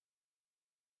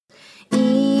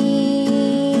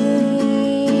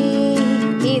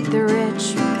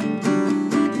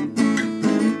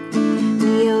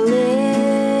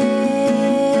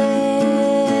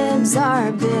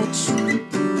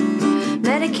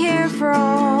for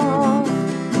all.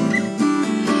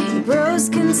 You bros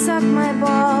can suck my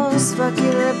balls. Fuck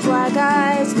your reply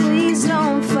guys. Please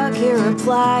don't fuck your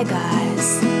reply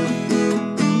guys.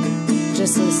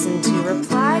 Just listen to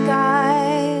Reply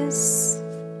Guys.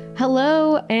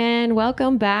 Hello and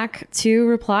welcome back to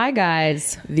Reply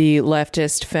Guys, the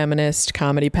leftist feminist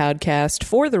comedy podcast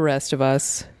for the rest of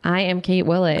us. I am Kate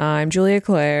Willett. I'm Julia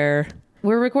Claire.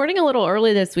 We're recording a little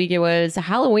early this week. It was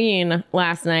Halloween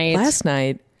last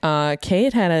night.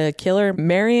 Kate had a killer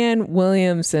Marianne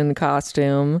Williamson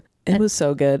costume. It was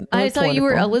so good. I saw you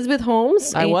were Elizabeth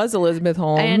Holmes. I was Elizabeth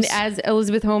Holmes. And as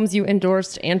Elizabeth Holmes, you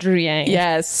endorsed Andrew Yang.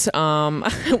 Yes,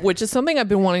 which is something I've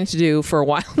been wanting to do for a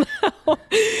while now,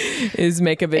 is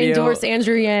make a video. Endorse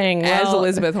Andrew Yang. As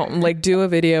Elizabeth Holmes. Like, do a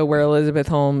video where Elizabeth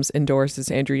Holmes endorses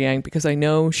Andrew Yang, because I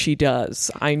know she does.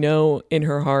 I know in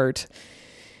her heart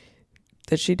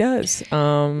that she does.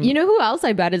 You know who else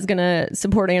I bet is going to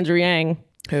support Andrew Yang?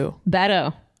 Who?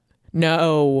 Beto.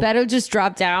 No. Beto just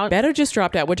dropped out,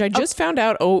 which I just found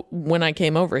out when I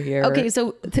came over here. Okay,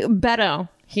 so Beto,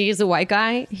 he's a white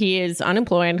guy. He is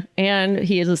unemployed and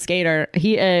he is a skater.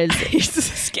 He's a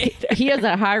skater. He has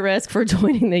a high risk for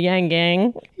joining the Yang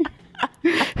Gang.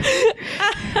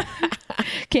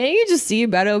 Can't you just see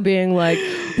Beto being like,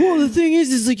 well, the thing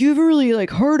is like, you haven't really like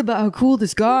heard about how cool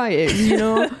this guy is, you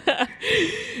know?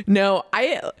 No,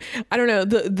 I don't know.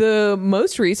 The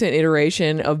most recent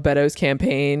iteration of Beto's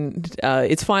campaign,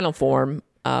 its final form,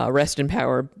 Rest in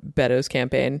Power Beto's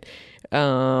campaign.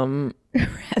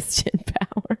 Rest in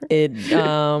power.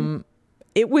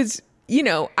 It was,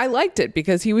 I liked it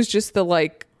because he was just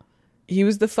he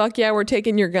was the fuck yeah, we're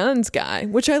taking your guns guy,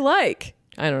 which I like.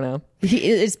 I don't know.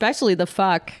 Especially the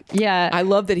fuck. Yeah. I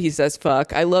love that he says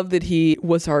fuck. I love that he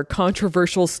was our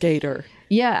controversial skater.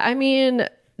 Yeah. I mean,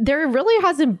 there really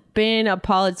hasn't been a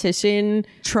politician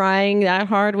trying that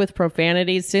hard with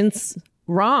profanity since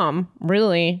Rahm,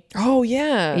 really. Oh,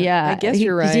 yeah. Yeah. I guess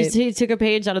you're right. He took a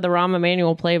page out of the Rahm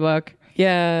Emanuel playbook.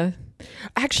 Yeah.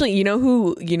 Actually, you know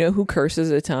who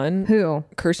curses a ton? Who?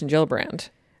 Kirsten Gillibrand.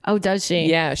 Oh, does she?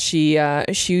 Yeah, she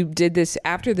did this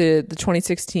after the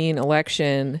 2016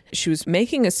 election. She was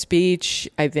making a speech,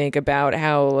 I think, about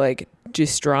how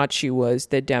distraught she was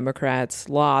that Democrats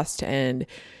lost, and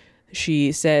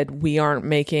she said, we aren't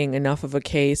making enough of a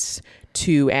case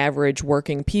to average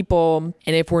working people,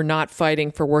 and if we're not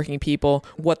fighting for working people,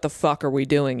 what the fuck are we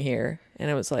doing here? And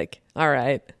I was like, all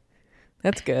right,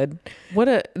 that's good.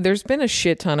 There's been a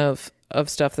shit ton of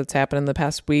stuff that's happened in the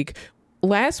past week.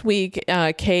 Last week,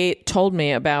 Kate told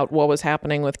me about what was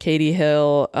happening with Katie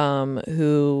Hill,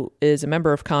 who is a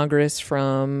member of Congress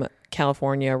from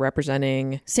California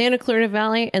representing Santa Clarita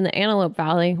Valley and the Antelope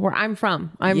Valley, where I'm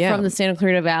from. I'm from the Santa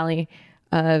Clarita Valley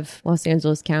of Los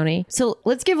Angeles County. So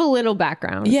let's give a little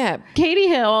background. Yeah. Katie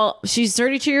Hill, she's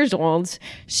 32 years old.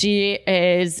 She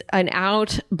is an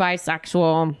out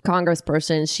bisexual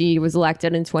congressperson. She was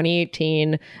elected in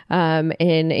 2018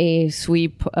 in a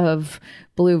sweep of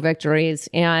blue victories.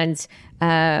 And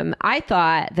I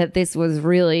thought that this was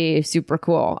really super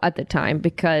cool at the time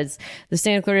because the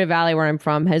Santa Clarita Valley, where I'm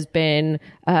from, has been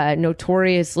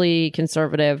notoriously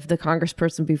conservative. The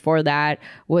congressperson before that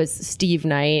was Steve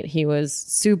Knight. He was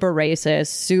super racist,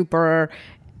 super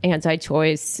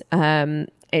anti-choice, and,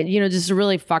 just a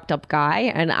really fucked up guy.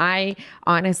 And I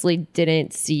honestly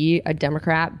didn't see a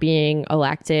Democrat being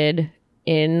elected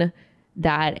in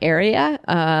that area.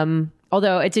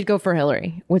 Although it did go for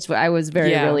Hillary, which I was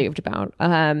very relieved about.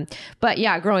 But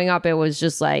yeah, growing up, it was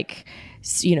just so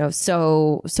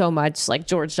much like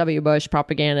George W. Bush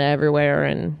propaganda everywhere,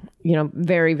 and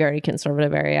very, very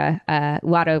conservative area. A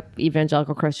lot of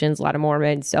evangelical Christians, a lot of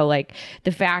Mormons. So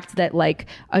the fact that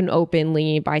an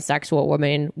openly bisexual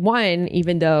woman won,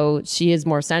 even though she is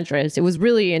more centrist, it was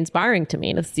really inspiring to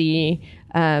me to see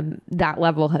that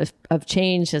level of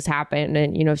change has happened.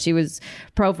 And she was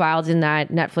profiled in that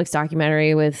Netflix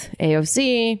documentary with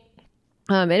AOC,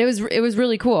 and it was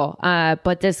really cool.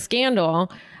 But this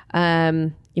scandal,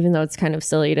 even though it's kind of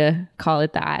silly to call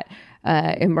it that,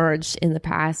 emerged in the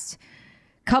past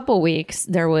couple weeks.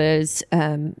 There was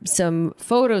some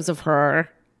photos of her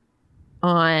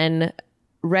on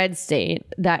Red State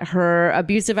that her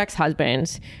abusive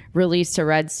ex-husband released to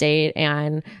Red State,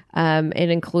 and it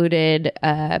included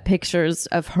pictures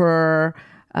of her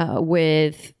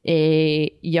with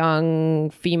a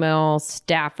young female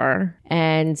staffer,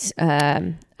 and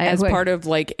as part of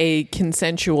a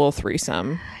consensual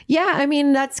threesome. Yeah, I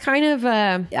mean, that's kind of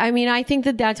I think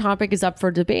that topic is up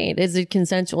for debate. Is it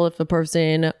consensual if the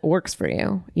person works for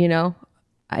you?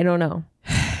 I don't know.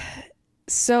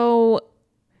 So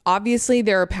obviously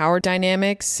there are power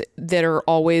dynamics that are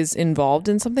always involved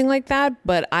in something like that,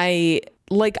 but I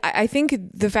think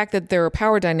the fact that there are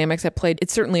power dynamics at play,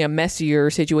 it's certainly a messier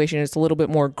situation. It's a little bit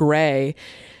more gray.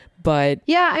 But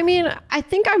yeah, I mean, I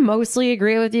think I mostly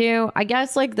agree with you. I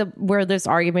guess like where this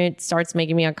argument starts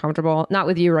making me uncomfortable, not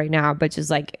with you right now, but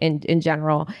just like in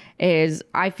general, is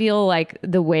I feel like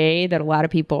the way that a lot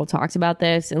of people talked about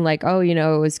this and like, oh, you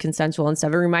know, it was consensual and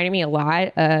stuff. It reminded me a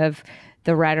lot of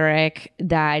the rhetoric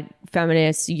that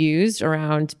feminists used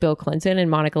around Bill Clinton and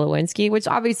Monica Lewinsky, which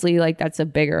obviously like that's a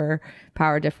bigger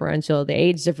power differential. The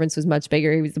age difference was much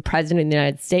bigger. He was the president of the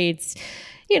United States.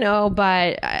 You know,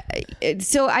 but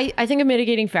so I think a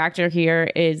mitigating factor here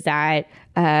is that.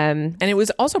 And it was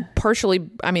also partially,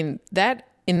 I mean, that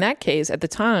in that case at the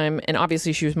time, and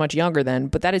obviously she was much younger then,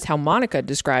 but that is how Monica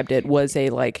described it, was a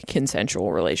like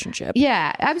consensual relationship.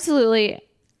 Yeah, absolutely.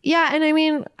 Yeah. And I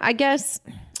mean, I guess,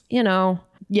 you know,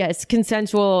 yes,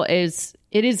 consensual is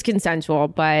consensual,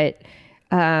 but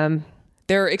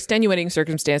there are extenuating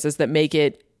circumstances that make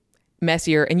it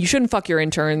messier, and you shouldn't fuck your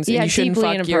interns, and you shouldn't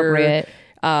fuck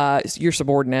your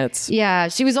subordinates. Yeah,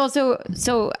 she was also,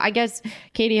 so I guess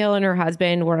Katie Hill and her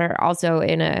husband were also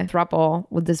in a throuple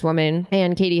with this woman,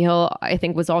 and Katie Hill, I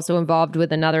think, was also involved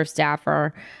with another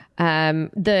staffer.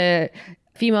 The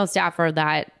female staffer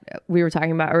that we were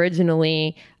talking about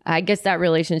originally, I guess that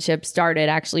relationship started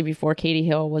actually before Katie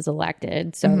Hill was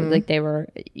elected. So like they were,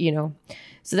 you know,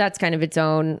 so that's kind of its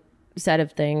own set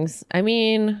of things. I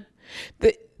mean,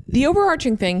 the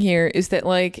overarching thing here is that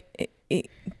like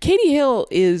Katie Hill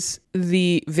is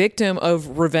the victim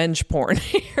of revenge porn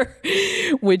here,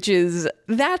 which is,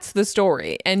 that's the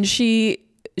story. And she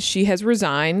has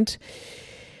resigned.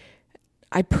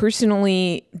 I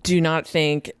personally do not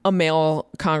think a male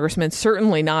congressman,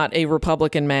 certainly not a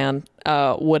Republican man,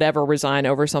 would ever resign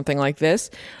over something like this.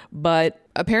 But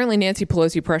apparently Nancy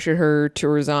Pelosi pressured her to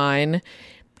resign.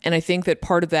 And I think that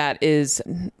part of that is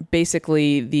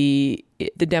basically the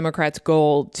Democrats'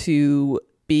 goal to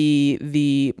be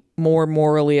the more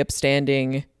morally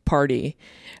upstanding party.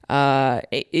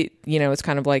 You know, it's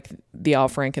kind of like the Al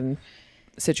Franken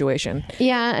situation.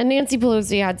 Yeah, and Nancy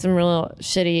Pelosi had some real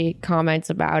shitty comments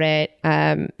about it.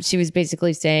 She was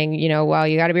basically saying, you know, well,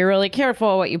 you got to be really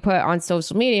careful what you put on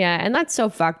social media. And that's so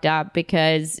fucked up,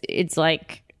 because it's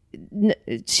like,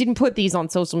 she didn't put these on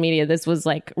social media. This was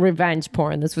like revenge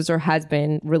porn. This was her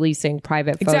husband releasing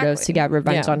private photos to get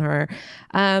revenge on her.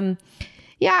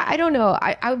 Yeah, I don't know.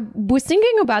 I was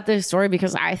thinking about this story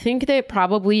because I think that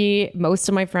probably most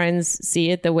of my friends see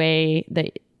it the way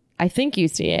that I think you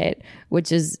see it,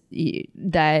 which is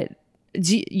that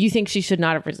you think she should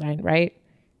not have resigned, right?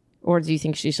 Or do you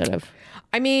think she should have?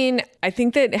 I mean, I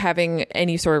think that having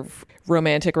any sort of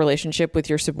romantic relationship with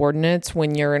your subordinates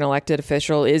when you're an elected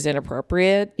official is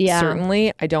inappropriate. Yeah.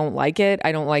 Certainly. I don't like it.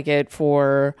 I don't like it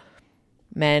for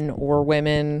men or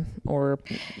women or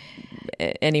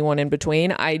anyone in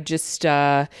between. I just,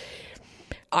 I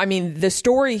mean, the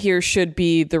story here should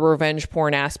be the revenge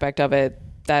porn aspect of it.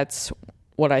 That's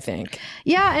what I think.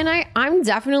 Yeah, and I'm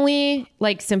definitely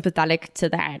like sympathetic to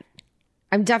that.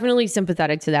 I'm definitely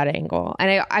sympathetic to that angle.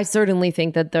 And I certainly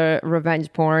think that the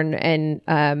revenge porn and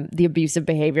the abusive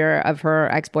behavior of her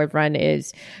ex-boyfriend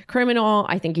is criminal.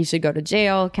 I think he should go to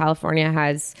jail. California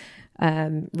has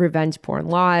revenge porn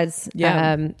laws.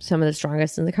 Some of the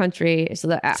strongest in the country. So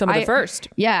that some of the first.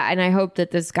 Yeah, and I hope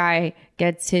that this guy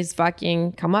gets his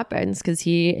fucking comeuppance, because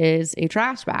he is a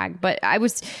trash bag. But I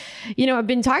was, you know, I've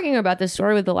been talking about this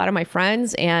story with a lot of my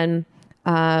friends, and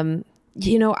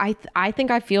you know, I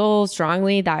think I feel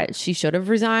strongly that she should have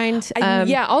resigned.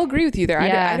 Yeah, I'll agree with you there.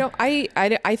 Yeah.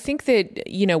 I think that,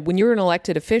 you know, when you're an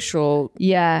elected official,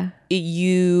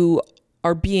 you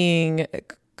are being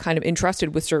kind of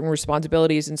entrusted with certain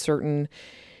responsibilities and certain,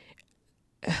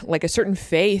 like a certain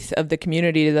faith of the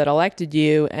community that elected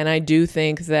you. And I do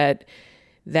think that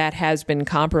that has been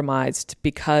compromised,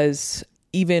 because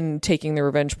even taking the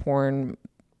revenge porn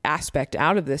aspect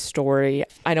out of this story,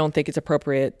 I don't think it's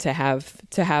appropriate to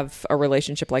have a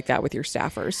relationship like that with your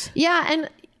staffers. Yeah, and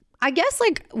I guess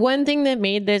like one thing that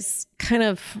made this kind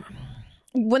of,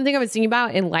 one thing I was thinking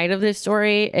about in light of this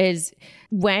story is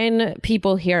when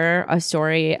people hear a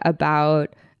story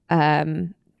about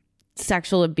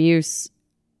sexual abuse,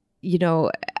 you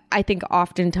know, I think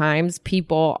oftentimes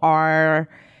people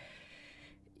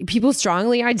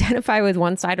strongly identify with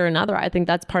one side or another. I think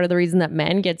that's part of the reason that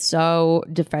men get so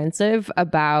defensive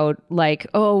about like,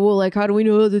 oh, well, like, how do we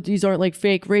know that these aren't like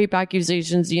fake rape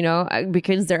accusations, you know,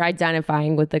 because they're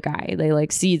identifying with the guy. They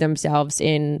like see themselves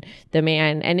in the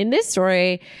man. And in this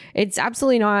story, it's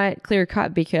absolutely not clear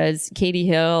cut, because Katie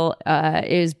Hill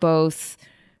is both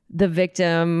the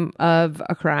victim of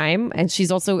a crime, and she's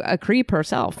also a creep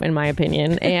herself, in my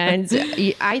opinion. And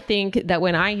I think that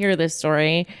when I hear this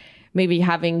story, maybe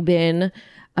having been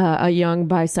a young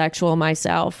bisexual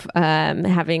myself,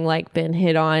 having like been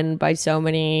hit on by so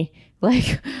many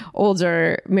like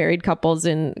older married couples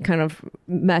in kind of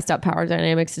messed up power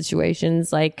dynamic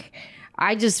situations, like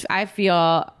I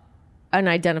feel an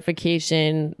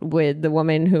identification with the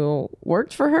woman who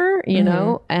worked for her, you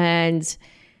know, and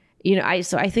I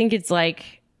think it's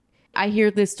like, I hear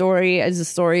this story as a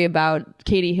story about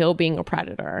Katie Hill being a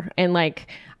predator. And like,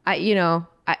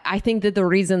 I think that the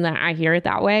reason that I hear it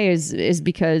that way is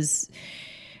because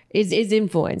is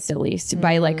influenced at least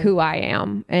by like who I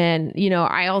am. And,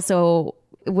 I also,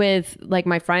 with like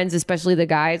my friends, especially the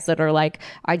guys that are like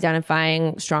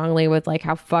identifying strongly with like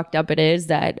how fucked up it is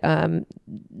that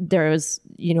there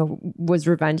was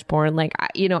revenge porn. Like,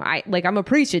 I'm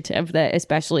appreciative that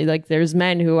especially like there's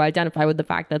men who identify with the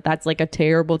fact that that's like a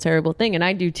terrible, terrible thing. And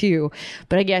I do too.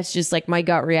 But I guess just like my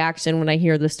gut reaction when I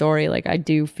hear the story, like I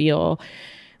do feel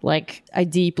like I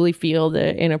deeply feel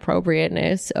the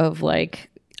inappropriateness of like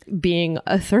being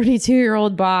a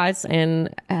 32-year-old boss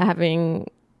and having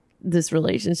this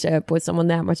relationship with someone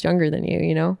that much younger than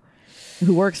you,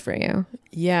 who works for you.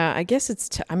 Yeah, I guess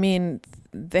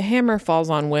the hammer falls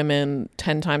on women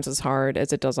 10 times as hard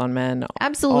as it does on men.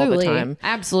 Absolutely. All the time.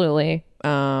 Absolutely.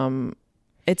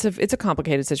 It's a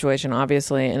complicated situation,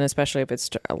 obviously, and especially if it's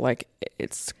like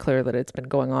it's clear that it's been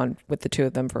going on with the two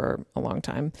of them for a long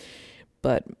time,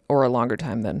 or a longer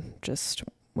time than just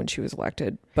when she was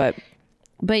elected.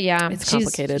 But yeah, it's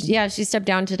complicated. She stepped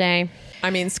down today. I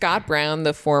mean, Scott Brown,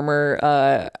 the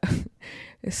former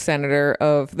senator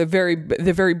of the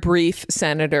very brief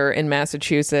senator in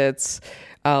Massachusetts,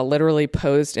 literally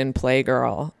posed in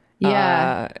Playgirl.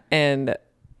 Yeah, and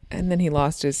then he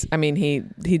lost his. I mean, he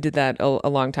did that a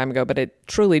long time ago, but it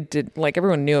truly did. Like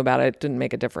everyone knew about it. It didn't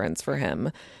make a difference for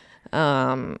him.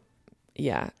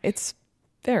 Yeah, it's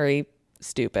very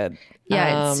stupid.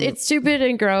 Yeah, it's stupid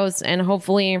and gross, and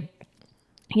hopefully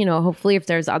if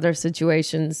there's other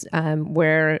situations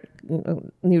where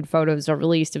nude photos are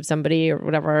released of somebody or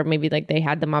whatever, maybe like they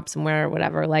had them up somewhere or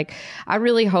whatever, like I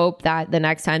really hope that the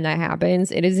next time that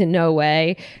happens, it is in no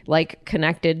way like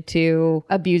connected to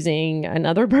abusing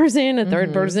another person, a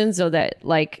third person, so that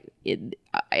like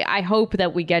I hope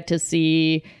that we get to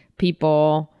see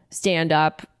people stand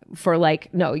up for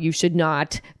like, no, you should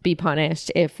not be punished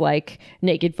if like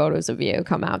naked photos of you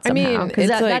come out somehow, because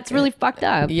that's really fucked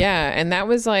up. Yeah, and that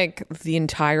was like the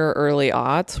entire early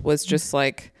aughts was just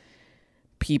like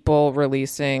people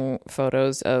releasing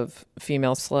photos of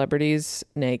female celebrities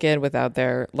naked without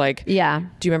their like. Yeah.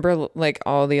 Do you remember like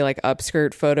all the like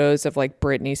upskirt photos of like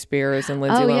Britney Spears and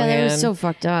Lindsay Lohan? Oh yeah, that was so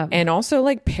fucked up. And also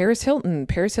like Paris Hilton's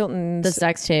the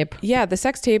sex tape. Yeah, the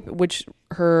sex tape, which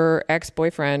her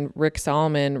ex-boyfriend Rick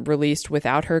Solomon released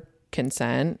without her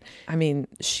consent. I mean,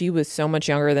 she was so much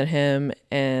younger than him,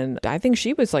 and I think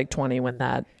she was like 20 when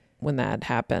that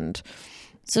happened.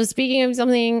 So speaking of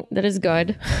something that is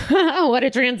good, what a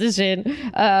transition.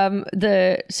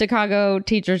 The Chicago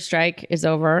teachers strike is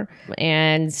over,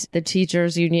 and the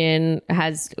teachers union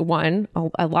has won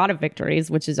a lot of victories,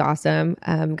 which is awesome.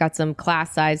 Got some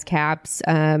class size caps,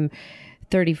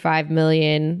 $35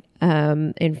 million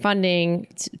in funding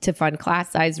to fund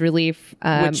class size relief.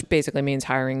 Which basically means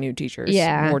hiring new teachers.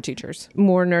 Yeah. More teachers.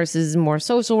 More nurses, more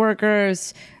social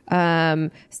workers,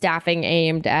 staffing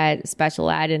aimed at special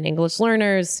ed and English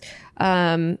learners.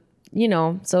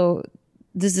 So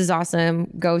this is awesome.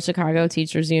 Go Chicago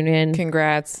Teachers Union.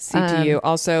 Congrats, CTU.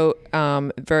 Also,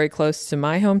 very close to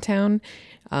my hometown.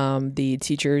 The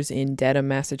teachers in Dedham,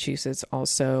 Massachusetts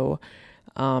also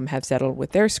have settled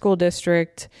with their school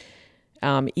district.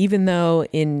 Even though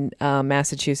in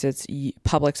Massachusetts,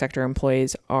 public sector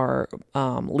employees are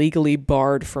legally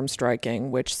barred from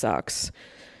striking, which sucks.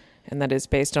 And that is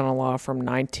based on a law from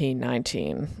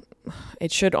 1919.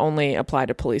 It should only apply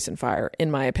to police and fire,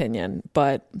 in my opinion.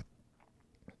 But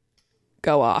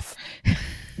go off.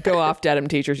 Go off, Dedham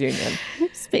Teachers Union.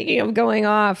 Speaking of going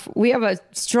off, we have a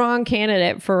strong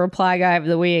candidate for Reply Guy of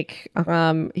the Week.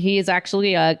 He is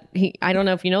actually I don't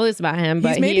know if you know this about him,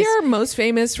 but he's maybe our most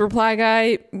famous Reply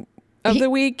Guy of the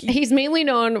week. He's mainly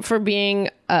known for being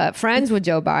friends with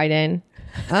Joe Biden.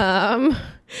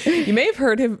 You may have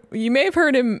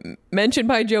heard him mentioned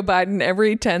by Joe Biden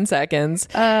every 10 seconds.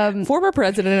 Former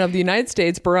president of the United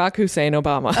States, Barack Hussein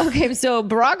Obama. Okay, so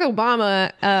Barack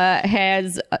Obama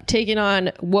has taken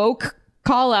on woke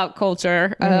call-out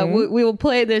culture. We will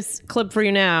play this clip for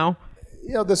you now.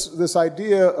 This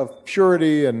idea of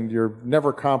purity and you're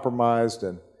never compromised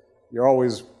and You're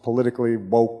always politically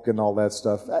woke and all that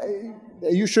stuff.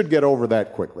 You should get over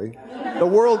that quickly. The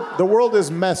world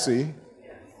is messy.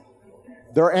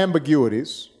 There are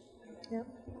ambiguities. Yep.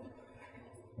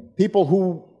 People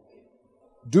who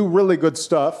do really good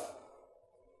stuff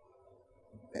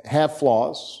have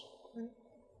flaws.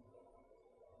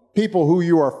 People who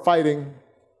you are fighting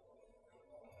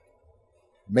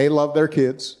may love their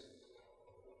kids.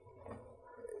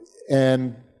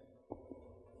 And,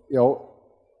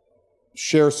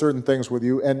 share certain things with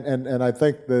you. And I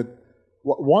think that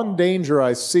one danger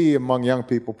I see among young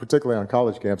people, particularly on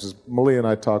college campuses, Malia and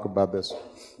I talk about this.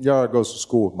 Yara goes to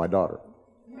school with my daughter.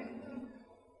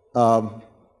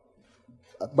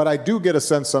 But I do get a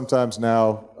sense sometimes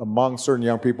now among certain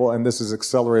young people, and this is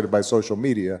accelerated by social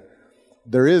media,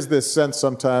 there is this sense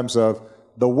sometimes of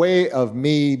the way of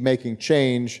me making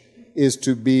change is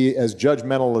to be as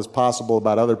judgmental as possible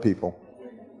about other people.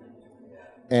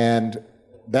 And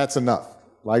that's enough.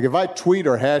 Like if I tweet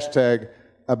or hashtag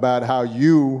about how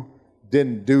you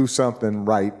didn't do something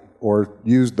right or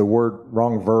used the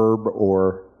wrong verb,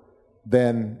 or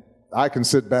then I can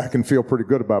sit back and feel pretty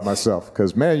good about myself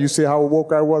because, man, you see how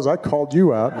woke I was? I called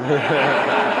you out.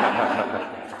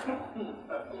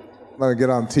 Let me get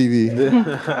on TV,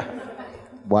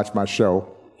 watch my show,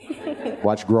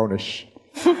 watch Grownish.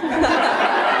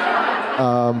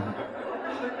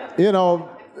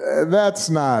 That's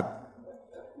not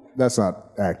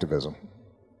activism.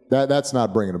 That's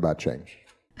not bringing about change.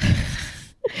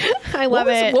 I love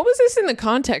it. What was this in the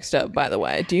context of, by the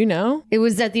way? Do you know? It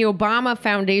was at the Obama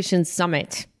Foundation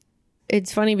Summit.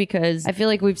 It's funny because I feel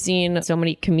like we've seen so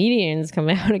many comedians come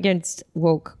out against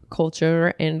woke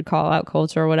culture and call out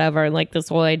culture or whatever. And like this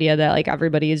whole idea that like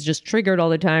everybody is just triggered all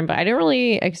the time. But I didn't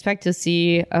really expect to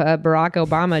see Barack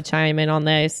Obama chime in on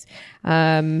this.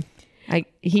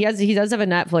 He does have a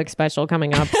Netflix special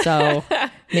coming up. So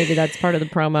maybe that's part of the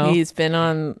promo. He's been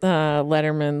on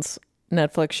Letterman's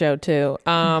Netflix show too.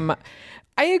 I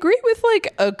agree with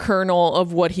like a kernel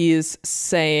of what he is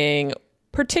saying,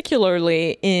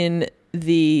 particularly in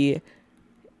the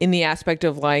aspect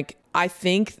of like, I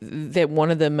think that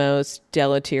one of the most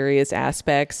deleterious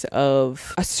aspects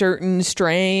of a certain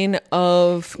strain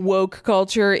of woke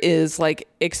culture is like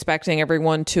expecting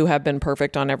everyone to have been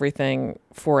perfect on everything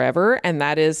forever. And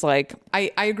that is like, I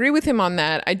agree with him on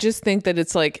that. I just think that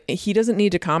it's like, he doesn't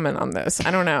need to comment on this.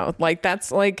 I don't know. Like,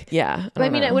 that's like, yeah. I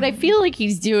mean, what I feel like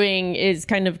he's doing is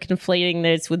kind of conflating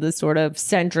this with the sort of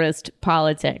centrist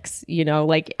politics,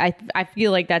 like I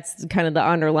feel like that's kind of the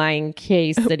underlying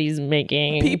case that he's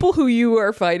making. People who you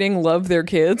are fighting love their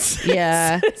kids.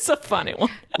 Yeah. It's a funny one.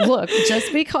 Look,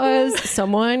 just because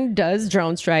someone does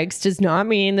drone strikes does not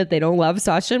mean that they don't love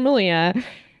Sasha and Malia.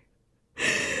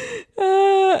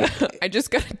 I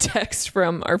just got a text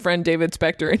from our friend David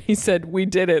Spector, and he said, "We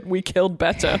did it. We killed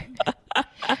Beto."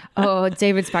 Oh,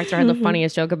 David Spector had the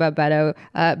funniest joke about Beto.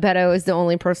 Beto is the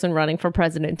only person running for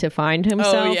president to find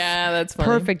himself. Oh, yeah, that's funny.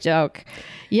 Perfect joke.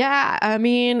 Yeah, I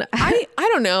mean... I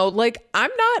don't know. Like,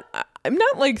 I'm not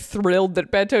like thrilled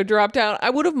that Beto dropped out.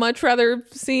 I would have much rather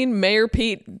seen Mayor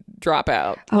Pete drop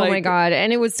out. Oh, my God.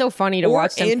 And it was so funny to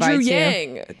watch them Andrew fight,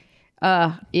 Yang. Too.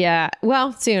 Yeah.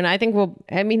 Well, soon. I think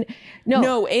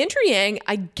No, Andrew Yang,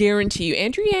 I guarantee you,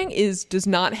 Andrew Yang does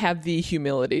not have the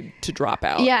humility to drop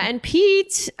out. Yeah, and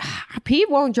Pete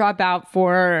won't drop out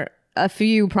for a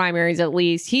few primaries at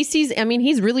least.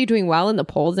 He's really doing well in the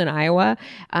polls in Iowa.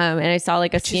 And I saw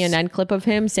like a CNN clip of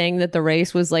him saying that the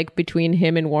race was like between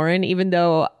him and Warren, even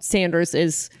though Sanders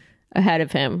is ahead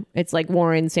of him. It's like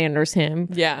Warren, Sanders, him.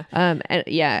 Yeah. And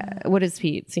yeah. What is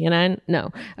Pete? CNN?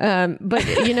 No. But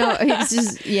it's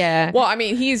just, yeah. Well, I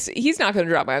mean, he's not going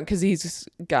to drop out because he's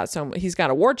got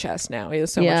a war chest now. He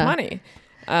has so much money.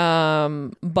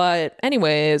 But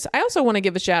anyways, I also want to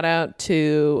give a shout out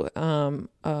to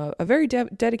a very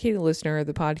dedicated listener of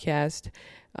the podcast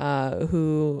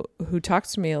who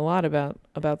talks to me a lot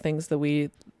about things that we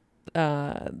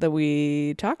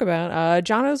talk about.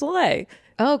 Jono Zalay.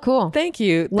 Oh, cool. Thank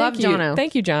you. Love Jono.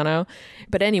 Thank you, Jono.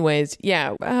 But anyways,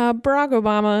 yeah, Barack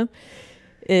Obama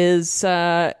is...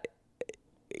 I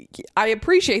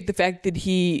appreciate the fact that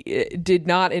he did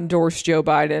not endorse Joe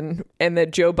Biden and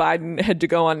that Joe Biden had to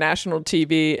go on national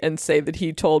TV and say that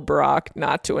he told Barack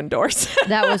not to endorse.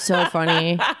 That was so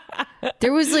funny.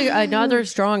 There was like another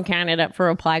strong candidate for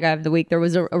Reply Guy of the Week. There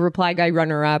was a Reply Guy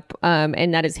runner-up,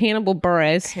 and that is Hannibal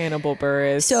Buress. Hannibal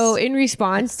Buress. So in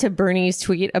response to Bernie's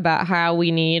tweet about how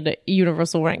we need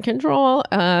universal rent control,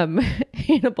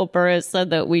 Hannibal Buress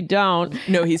said that we don't.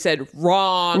 No, he said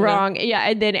wrong. Wrong. Yeah,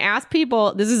 and then asked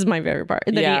people, this is my favorite part,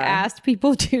 that he asked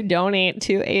people to donate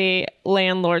to a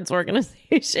Landlords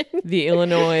Organization. The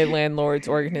Illinois Landlords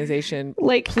Organization.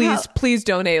 Like, please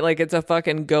donate. Like it's a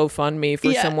fucking GoFundMe for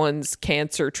Yeah. someone's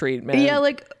cancer treatment. Yeah,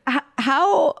 like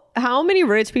how many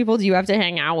rich people do you have to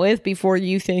hang out with before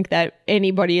you think that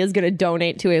anybody is going to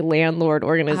donate to a landlord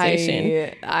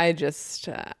organization? I just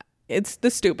it's the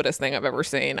stupidest thing I've ever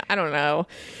seen. I don't know.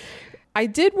 I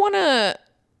did want to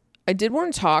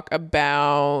talk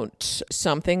about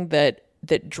something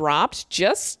that dropped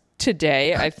just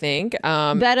today, I think.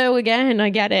 Beto again, I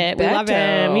get it. We love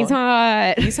him. He's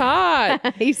hot. He's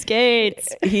hot. He skates.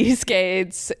 He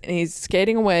skates. And he's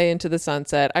skating away into the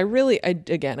sunset. I really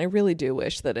do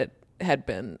wish that it had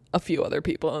been a few other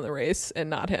people in the race and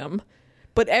not him.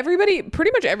 But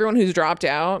pretty much everyone who's dropped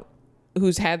out,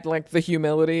 who's had like the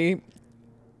humility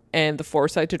and the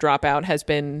foresight to drop out, has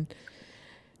been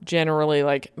generally,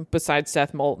 like, besides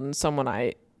Seth Moulton, someone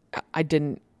I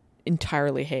didn't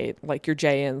entirely hate, like your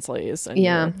Jay Insleys. And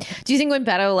Yeah. Do you think when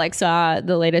Beto like saw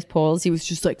the latest polls, he was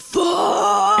just like,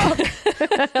 fuck?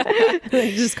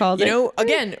 Like, just called it.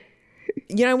 Again,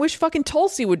 I wish fucking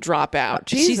Tulsi would drop out.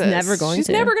 Jesus. She's never going to. She's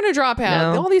never going to drop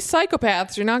out. No. All these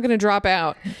psychopaths are not going to drop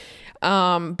out.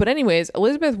 But anyways,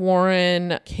 Elizabeth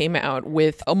Warren came out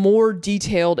with a more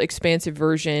detailed, expansive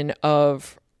version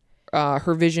of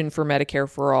her vision for Medicare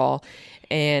for All.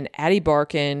 And Addie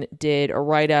Barkan did a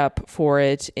write-up for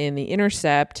it in The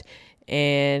Intercept.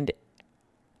 And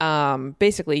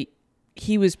basically,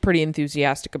 he was pretty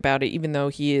enthusiastic about it, even though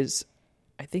I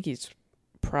think he's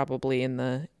probably in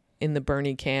the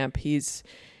Bernie camp.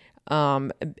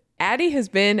 Addie has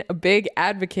been a big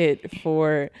advocate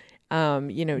for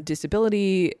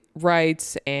disability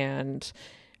rights, and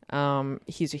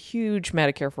he's a huge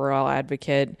Medicare for All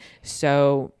advocate.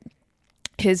 So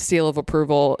his seal of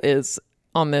approval is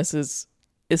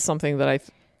something that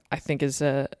I think is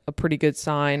a pretty good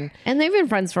sign. And they've been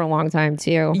friends for a long time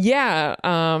too. Yeah.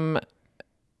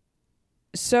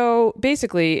 So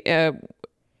basically,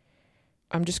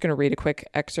 I'm just going to read a quick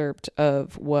excerpt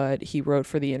of what he wrote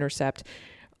for The Intercept.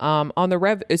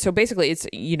 So basically, it's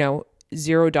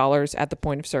 $0 at the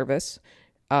point of service,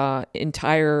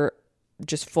 entire,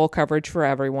 just full coverage for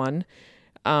everyone.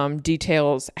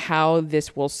 Details how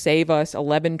this will save us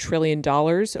 $11 trillion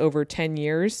over 10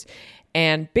 years.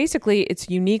 And basically it's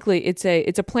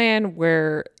a plan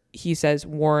where he says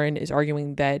Warren is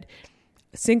arguing that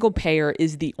single payer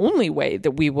is the only way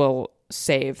that we will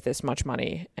save this much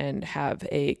money and have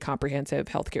a comprehensive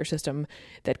healthcare system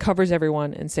that covers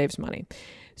everyone and saves money.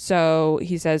 So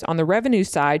he says on the revenue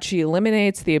side, she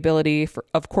eliminates the ability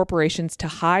of corporations to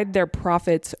hide their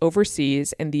profits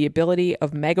overseas and the ability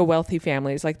of mega wealthy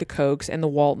families like the Kochs and the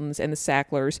Waltons and the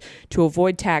Sacklers to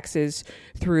avoid taxes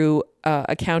through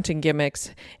accounting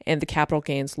gimmicks and the capital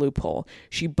gains loophole.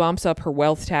 She bumps up her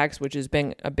wealth tax, which has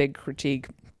been a big critique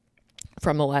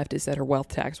from the left, is that her wealth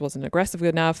tax wasn't aggressive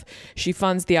enough. She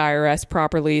funds the IRS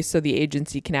properly so the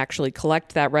agency can actually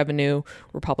collect that revenue.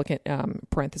 Republican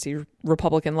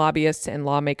lobbyists and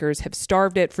lawmakers have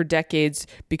starved it for decades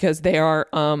because they are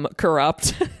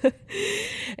corrupt.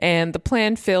 And the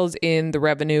plan fills in the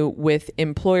revenue with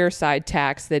employer side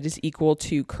tax that is equal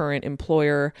to current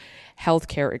employer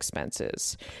healthcare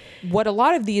expenses. What a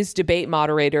lot of these debate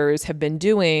moderators have been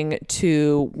doing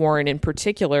to Warren in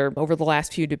particular over the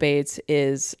last few debates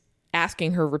is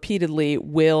asking her repeatedly,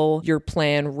 will your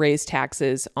plan raise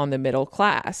taxes on the middle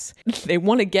class? They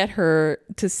want to get her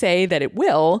to say that it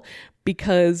will,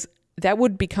 because that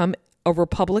would become a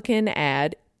Republican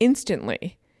ad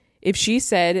instantly. If she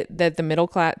said that the middle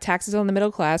class taxes on the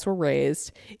middle class were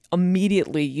raised,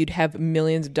 immediately you'd have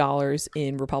millions of dollars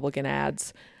in Republican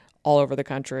ads all over the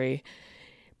country.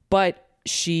 But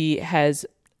she has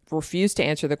refused to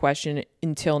answer the question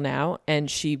until now, and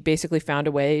she basically found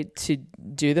a way to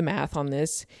do the math on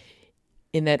this,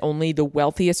 in that only the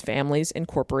wealthiest families and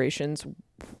corporations,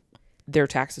 their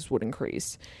taxes would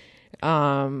increase.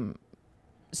 So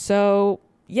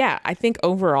yeah, I think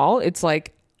overall it's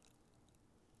like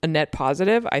a net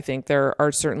positive. I think there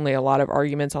are certainly a lot of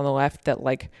arguments on the left that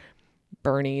like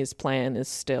Bernie's plan is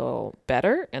still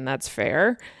better, and that's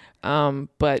fair.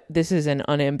 But this is an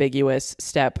unambiguous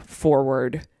step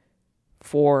forward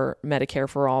for Medicare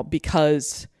for All,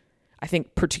 because I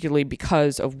think particularly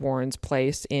because of Warren's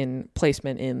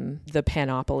placement in the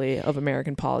panoply of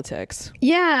American politics.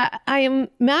 Yeah,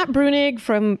 Matt Brunig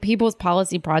from People's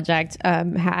Policy Project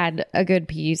had a good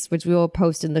piece, which we will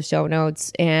post in the show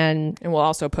notes. And we'll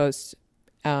also post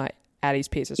Addie's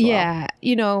piece as well. Yeah,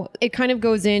 it kind of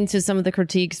goes into some of the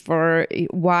critiques for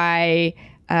why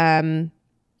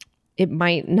it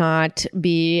might not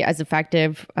be as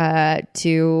effective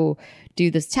to do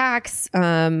this tax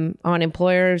on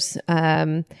employers.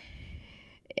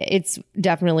 it's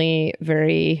definitely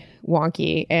very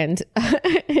wonky, and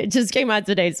it just came out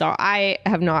today, so I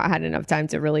have not had enough time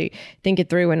to really think it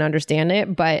through and understand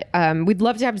it. But we'd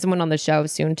love to have someone on the show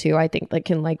soon too, I think, that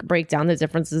can like break down the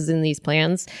differences in these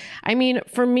plans. I mean,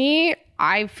 for me,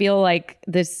 I feel like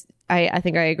this, I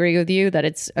think I agree with you that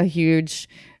it's a huge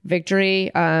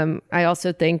victory. I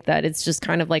also think that it's just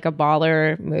kind of like a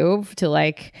baller move to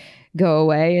like go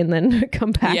away and then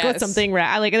come back with something.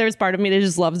 Like there's part of me that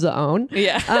just loves the own.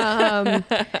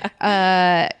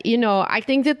 You know, I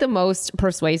think that the most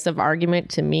persuasive argument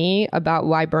to me about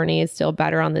why Bernie is still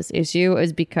better on this issue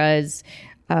is because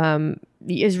I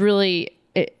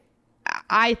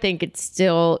think it's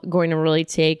still going to really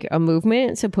take a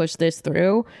movement to push this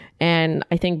through. And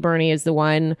I think Bernie is the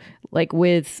one like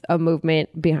with a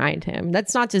movement behind him.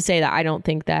 That's not to say that I don't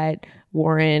think that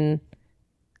Warren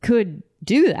could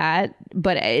do that,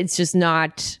 but it's just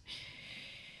not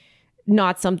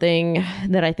something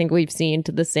that I think we've seen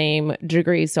to the same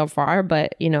degree so far.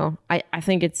 But, you know, I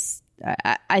think it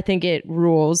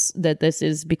rules that this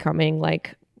is becoming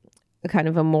like a kind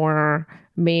of a more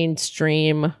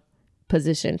mainstream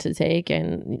position to take.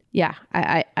 And yeah,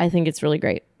 I think it's really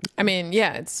great. I mean,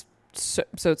 yeah, it's so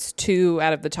it's 2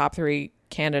 out of the top 3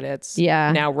 candidates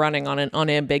now running on an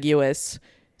unambiguous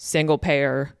single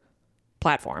payer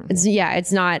platform.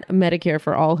 It's not Medicare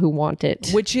for all who want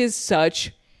it, which is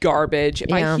such garbage.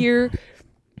 If I hear,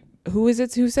 who is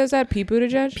it who says that? Pete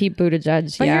Buttigieg?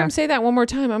 If I hear him say that one more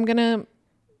time, I'm gonna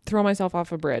throw myself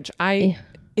off a bridge.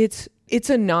 It's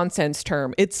a nonsense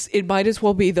term. It might as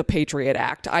well be the Patriot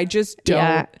Act. I just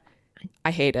don't.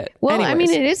 I hate it. Well, Anyways. I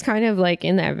mean, it is kind of like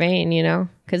in that vein, you know,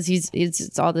 because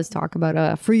it's all this talk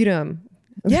about freedom.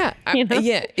 Yeah,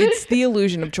 it's the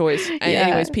illusion of choice.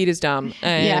 Anyways, Pete is dumb.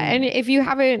 And if you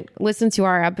haven't listened to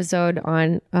our episode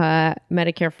on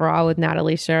Medicare for All with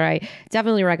Natalie Sher, I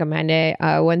definitely recommend it.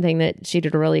 One thing that she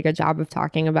did a really good job of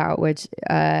talking about, which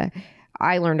I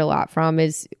learned a lot from,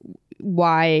 is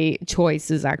why choice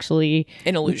is actually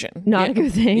an illusion, not a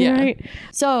good thing, right?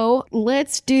 So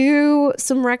let's do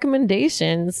some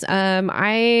recommendations.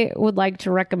 I would like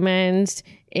to recommend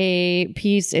a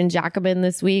piece in Jacobin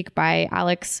this week by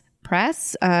Alex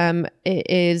Press. It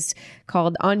is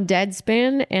called On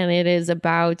Deadspin, and it is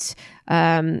about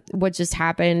what just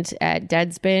happened at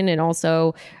Deadspin and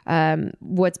also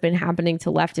what's been happening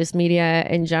to leftist media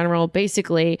in general.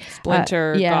 Basically,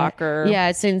 Splinter, Gawker.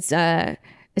 Yeah, since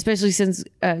especially since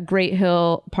Great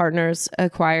Hill Partners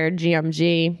acquired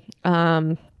GMG.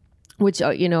 Which,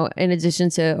 you know, in addition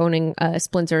to owning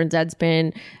Splinter and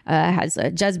Deadspin, has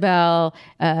Jezebel,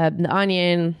 The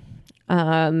Onion,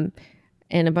 and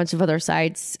a bunch of other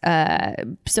sites.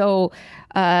 So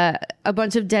a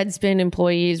bunch of Deadspin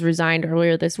employees resigned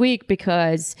earlier this week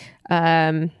because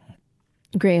Great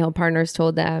Hill Partners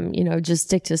told them, you know, just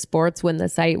stick to sports, when the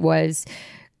site was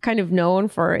kind of known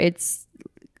for its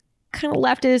kind of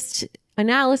leftist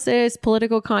analysis,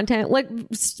 political content, like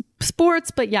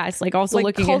sports, but yes, like also like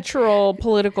looking cultural,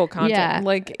 political content. Yeah.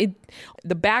 Like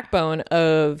the backbone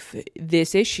of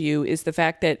this issue is the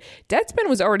fact that Deadspin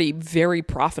was already very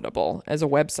profitable as a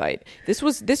website. This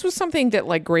was something that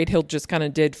like Great Hill just kind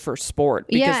of did for sport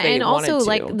because they and wanted also to.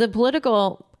 like the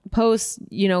political posts,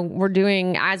 you know, were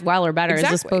doing as well or better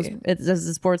as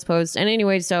the sports post. And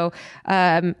anyway, so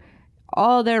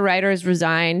all their writers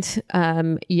resigned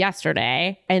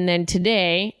yesterday, and then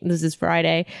today, this is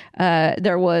Friday,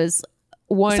 there was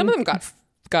one. Some of them got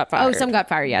fired. Oh, some got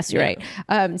fired. Yes, you're right.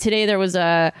 Today there was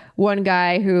one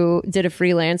guy who did a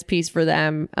freelance piece for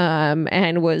them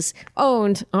and was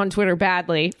owned on Twitter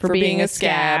badly for being a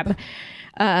scab.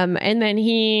 And then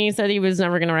he said he was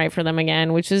never going to write for them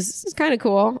again, which is kind of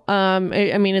cool. I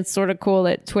mean, it's sort of cool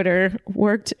that Twitter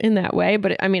worked in that way,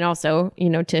 but I mean, also, you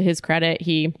know, to his credit,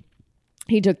 he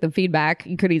took the feedback.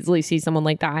 You could easily see someone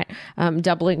like that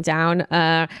doubling down.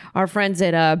 Our friends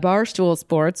at Barstool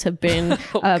Sports have been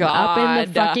up in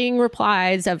the fucking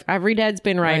replies of every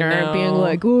Deadspin writer being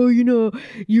like, oh, you know,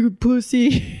 you're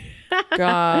pussy.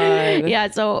 God. Yeah.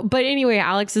 So, but anyway,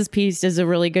 Alex's piece does a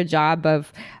really good job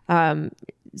of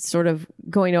sort of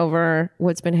going over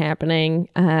what's been happening.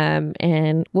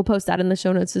 And we'll post that in the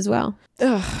show notes as well.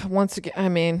 Once again, I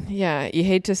mean, yeah, you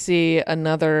hate to see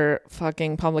another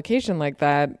fucking publication like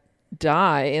that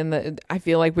die. And I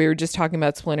feel like we were just talking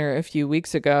about Splinter a few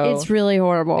weeks ago. It's really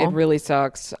horrible. It really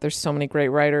sucks. There's so many great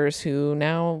writers who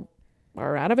now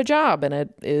are out of a job, and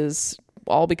it is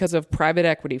all because of private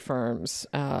equity firms.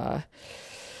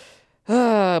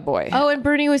 Oh boy. Oh, and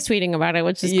Bernie was tweeting about it,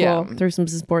 which is cool. Threw some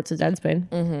support to Deadspin.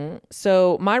 Mm-hmm.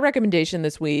 So my recommendation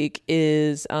this week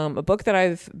is a book that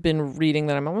I've been reading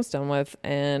that I'm almost done with,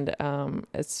 and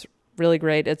it's really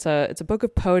great. It's a book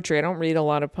of poetry. I don't read a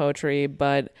lot of poetry,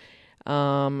 but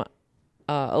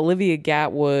Olivia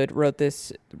Gatwood wrote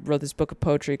this book of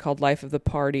poetry called Life of the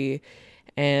Party,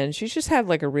 and she's just had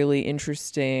like a really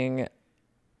interesting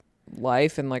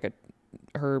life, and like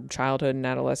her childhood and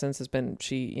adolescence has been,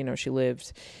 she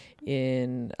lived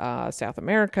in South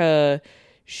America.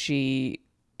 She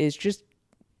is just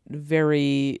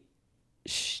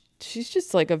she's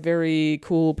just like a very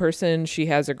cool person. She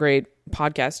has a great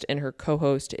podcast, and her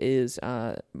co-host is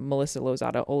Melissa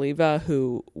Lozada Oliva,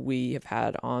 who we have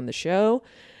had on the show.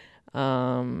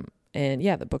 And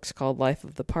yeah, the book's called Life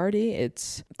of the Party.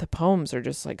 The poems are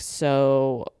just like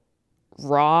so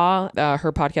raw.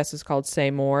 Her podcast is called Say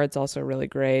More. It's also really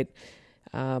great.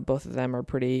 Both of them are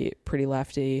pretty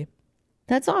lefty.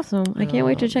 That's awesome. I can't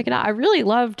wait to check it out. I really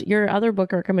loved your other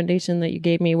book recommendation that you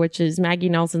gave me, which is Maggie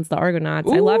Nelson's The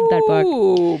Argonauts. I loved that book.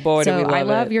 Ooh, boy, do we love it. I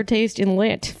love your taste in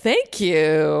lit. Thank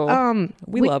you.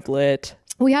 We love lit.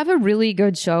 We have a really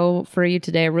good show for you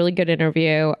today, a really good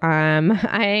interview.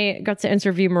 I got to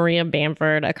interview Maria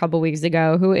Bamford a couple weeks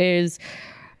ago, who is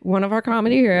one of our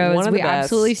comedy heroes. One of the we best.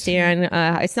 Absolutely stand.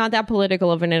 It's not that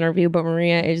political of an interview, but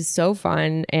Maria is so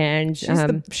fun, and she's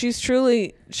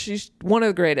one of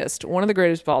the greatest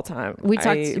of all time. We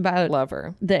talked about love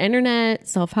her, the internet,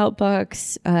 self-help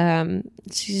books.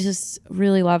 She's just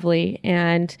really lovely,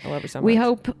 and I love her so much. We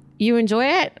hope you enjoy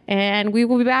it, and we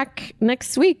will be back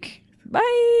next week.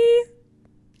 Bye.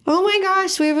 Oh my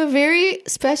gosh, we have a very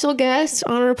special guest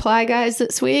on Reply Guys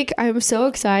this week. I'm so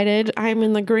excited. I'm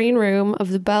in the green room of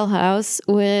the Bell House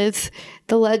with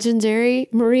the legendary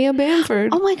Maria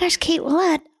Bamford. Oh my gosh, Kate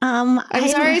Willett. I'm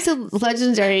sorry it's a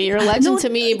legendary. You're a legend to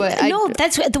me, but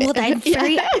that's well, I'm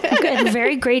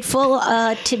very grateful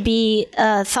to be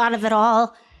thought of it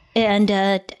all, and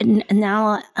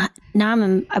now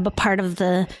I'm a part of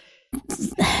the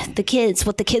kids,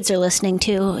 what the kids are listening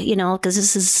to, because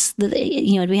this is to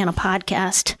be on a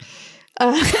podcast.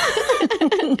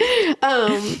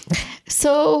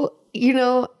 So,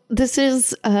 this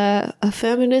is a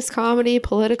feminist comedy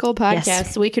political podcast.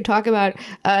 Yes. So we could talk about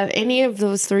any of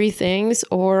those three things,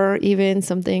 or even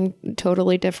something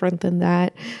totally different than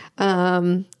that.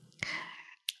 I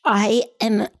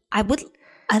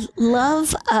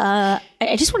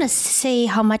just want to say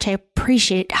how much I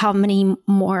appreciate how many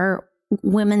more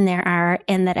women there are,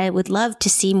 and that I would love to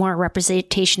see more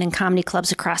representation in comedy clubs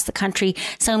across the country.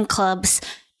 Some clubs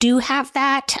do have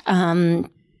that.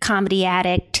 Comedy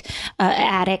Addict,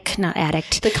 not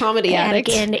Addict. The Comedy Addict.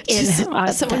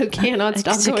 Someone who cannot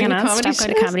stop going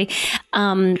to comedy.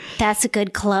 That's a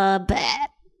good club.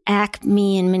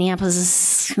 Acme in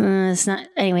Minneapolis, it's not.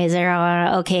 Anyways,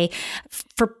 they're okay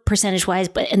for percentage wise,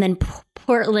 and then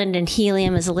Portland and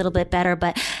Helium is a little bit better,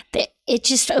 but it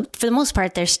just, for the most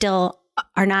part, there still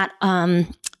are not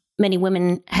many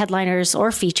women headliners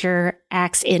or feature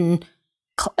acts in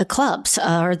clubs,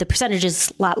 or the percentage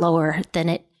is a lot lower than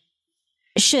it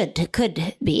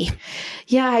could be.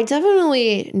 Yeah, I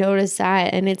definitely noticed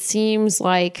that, and it seems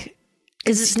like,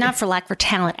 because it's not for lack of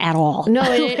talent at all. No,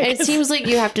 it seems like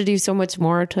you have to do so much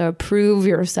more to prove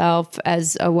yourself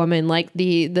as a woman. Like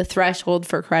the threshold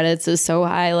for credits is so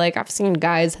high. Like I've seen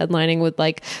guys headlining with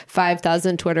like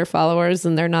 5,000 Twitter followers,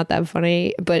 and they're not that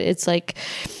funny. But it's like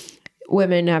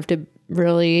women have to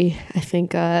really, I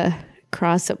think,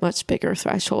 cross a much bigger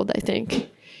threshold, I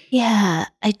think. Yeah,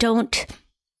 I don't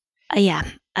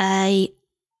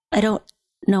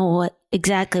know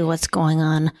exactly what's going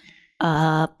on.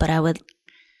 But I would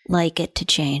like it to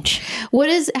change.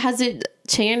 Has it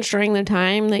changed during the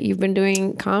time that you've been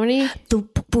doing comedy? The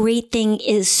great thing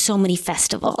is so many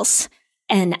festivals,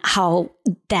 and how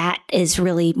that is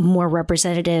really more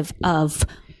representative of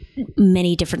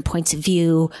many different points of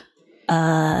view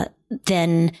but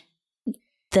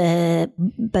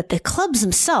the clubs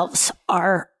themselves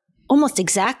are almost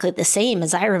exactly the same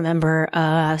as I remember.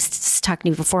 I was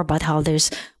talking to you before about how there's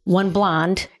one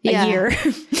blonde a year,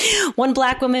 one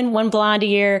black woman, one blonde a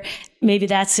year. Maybe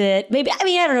that's it. I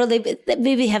don't know. They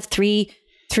maybe have three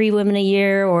women a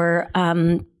year, or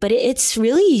but it's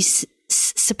really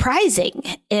surprising,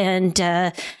 and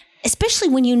especially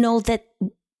when you know that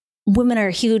women are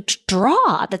a huge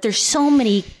draw. That there's so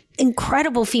many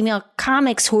incredible female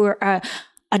comics who are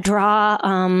a draw,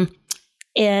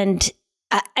 and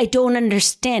I don't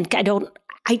understand.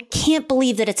 I can't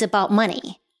believe that it's about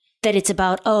money. That it's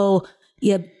about,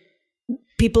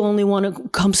 people only want to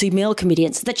come see male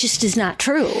comedians. That just is not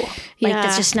true.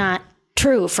 That's just not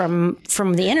true from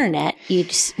the internet. You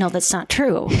just know that's not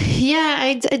true. Yeah,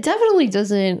 it definitely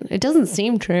doesn't. It doesn't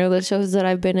seem true. The shows that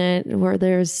I've been at where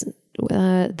there's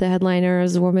the headliner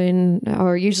is a woman,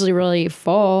 or usually really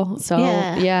full. So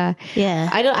yeah.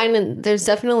 I mean, there's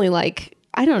definitely like,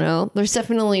 I don't know. There's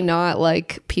definitely not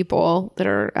like people that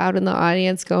are out in the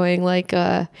audience going like,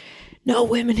 no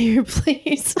women here,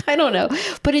 please. I don't know.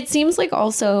 But it seems like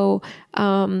also,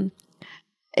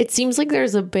 it seems like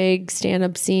there's a big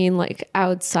stand-up scene like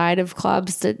outside of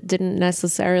clubs that didn't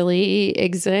necessarily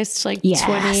exist like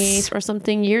 20 or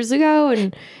something years ago.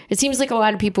 And it seems like a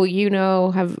lot of people,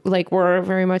 have like, were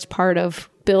very much part of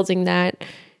building that.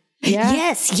 Yeah.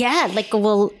 Yes. Yeah. Like,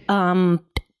 well,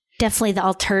 definitely the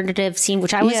alternative scene,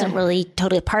 which I wasn't really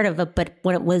totally a part of it, but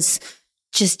when it was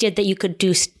just did that you could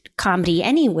do comedy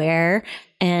anywhere.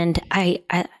 And I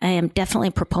am definitely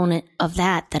a proponent of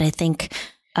that I think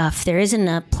if there isn't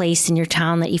a place in your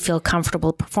town that you feel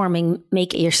comfortable performing,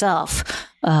 make it yourself.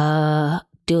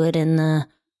 Do it in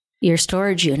your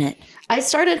storage unit. I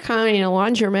started comedy in a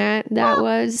laundromat. That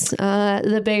was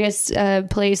the biggest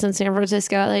place in San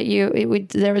Francisco. That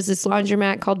there was this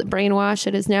laundromat called the Brainwash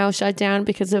that is now shut down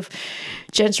because of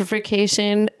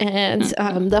gentrification. And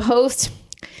the host,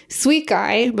 sweet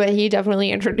guy, but he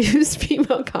definitely introduced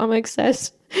female comics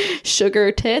as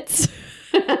sugar tits.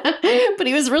 But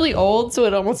he was really old, so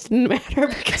it almost didn't matter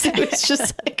because it was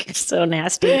just like so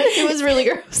nasty. It was really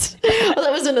gross. Well,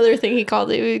 that was another thing he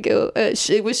called it. He would go,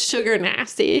 it was sugar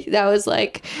nasty. That was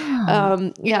like,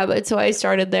 but so I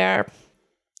started there.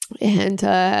 And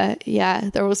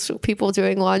there was people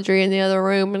doing laundry in the other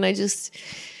room, and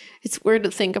it's weird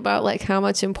to think about like how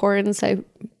much importance I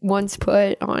once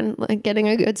put on like getting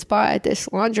a good spot at this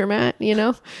laundromat,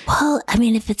 Well, I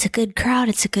mean, if it's a good crowd,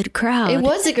 it's a good crowd. It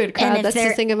was a good crowd. That's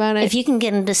the thing about it. If you can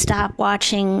get them to stop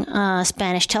watching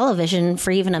Spanish television for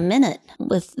even a minute,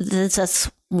 that's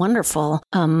wonderful.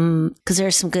 Because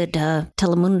there's some good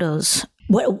Telemundos.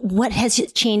 What has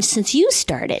changed since you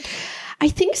started? I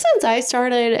think since I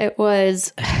started, it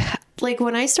was like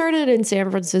when I started in San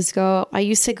Francisco, I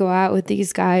used to go out with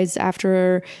these guys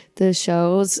after the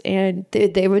shows, and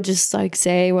they would just like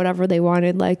say whatever they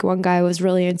wanted. Like one guy was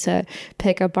really into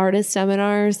pickup artist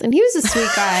seminars, and he was a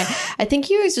sweet guy. I think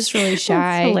he was just really shy.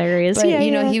 That's hilarious.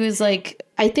 But, he was like,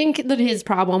 I think that his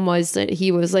problem was that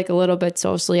he was like a little bit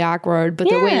socially awkward, but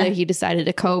the way that he decided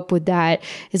to cope with that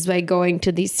is by going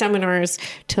to these seminars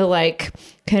to like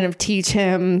kind of teach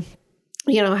him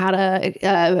how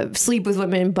to sleep with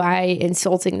women by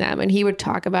insulting them. And he would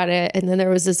talk about it. And then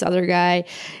there was this other guy.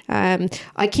 I'm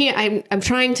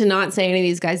trying to not say any of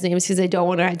these guys' names because I don't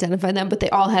want to identify them, but they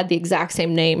all had the exact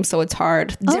same name. So it's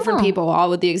hard. Different people, all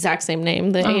with the exact same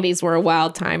name. The 80s were a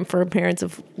wild time for parents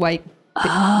of white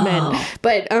men.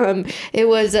 But it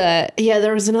was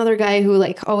there was another guy who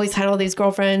like always had all these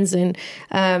girlfriends, and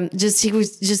he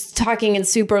was just talking in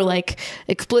super like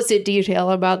explicit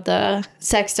detail about the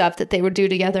sex stuff that they would do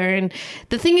together. And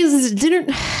the thing is it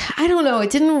didn't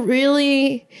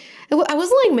really, I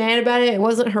wasn't like mad about it. It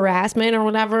wasn't harassment or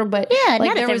whatever, but like,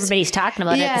 not if everybody's talking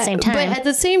about it at the same time. But at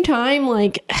the same time,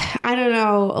 like, I don't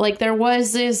know, like there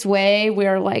was this way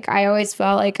where like I always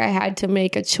felt like I had to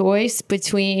make a choice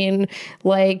between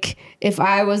like if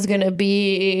I was going to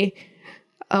be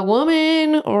a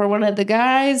woman or one of the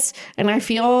guys. And I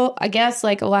guess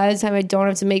like a lot of the time I don't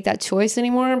have to make that choice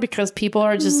anymore because people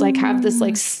are just like have this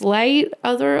like slight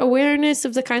other awareness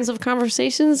of the kinds of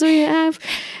conversations we have.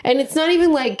 And it's not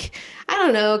even like, I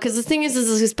don't know, because the thing is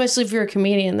especially if you're a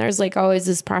comedian, there's like always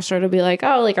this pressure to be like,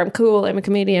 oh, like I'm cool, I'm a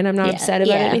comedian, I'm not upset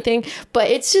about anything. But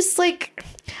it's just like,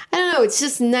 I don't know, it's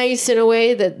just nice in a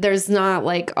way that there's not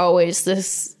like always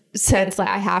this sense that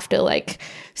I have to like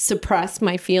suppress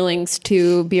my feelings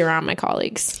to be around my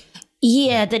colleagues.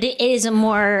 Yeah, that it is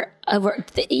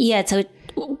it's a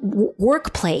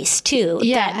workplace too.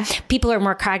 Yeah, that people are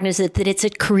more cognizant that it's a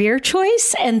career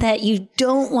choice and that you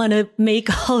don't want to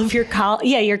make all of your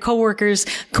coworkers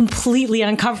completely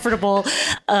uncomfortable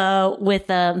with.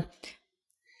 I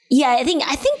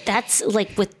think that's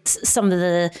like with some of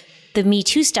the Me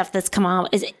Too stuff that's come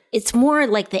out. It's more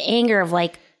like the anger of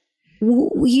like,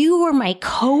 you were my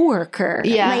coworker.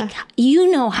 Yeah. Like, you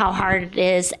know how hard it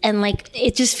is. And like,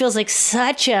 it just feels like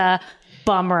such a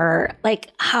bummer.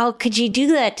 Like, how could you do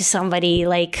that to somebody?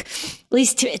 Like, at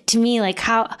least to me, like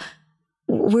how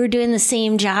we're doing the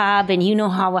same job and you know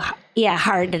how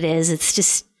hard it is. It's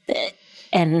just,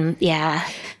 and yeah.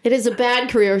 It is a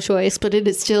bad career choice, but it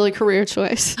is still a career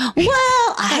choice. Well,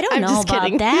 I don't know about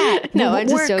kidding. that. No, I'm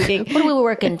just joking. What are we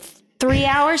working? 3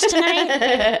 hours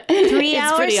tonight? 3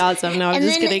 hours? It's pretty awesome. No, I'm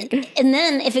just kidding. And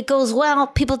then if it goes well,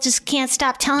 people just can't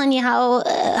stop telling you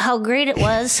how great it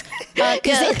was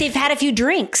because they've had a few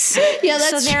drinks. Yeah,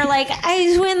 that's so they're like, I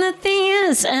just when the thing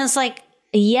is. And it's like,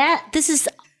 yeah, this is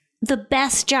the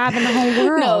best job in the whole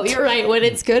world. No, you're right. When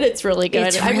it's good, it's really good.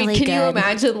 It's I mean, really can you good.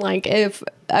 imagine like if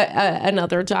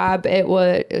another job, it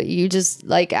would, you just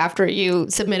like after you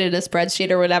submitted a spreadsheet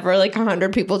or whatever, like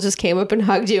 100 people just came up and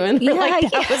hugged you and were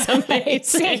like, that was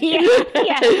amazing.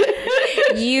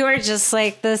 Yeah. You are just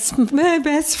like this, my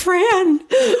best friend.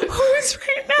 Who's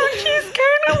right now?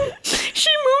 She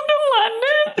moved to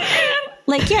London.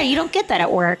 Like, yeah, you don't get that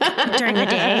at work during the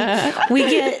day. We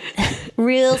get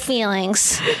real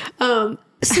feelings.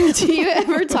 So do you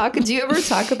ever talk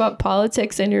about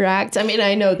politics in your act? I mean,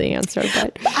 I know the answer,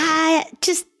 but I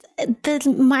just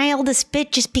the mildest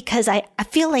bit, just because I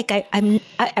feel like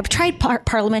I've tried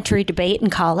parliamentary debate in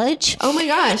college. oh my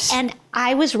gosh. And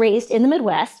I was raised in the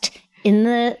Midwest in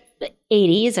the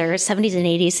 80s or 70s and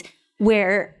 80s,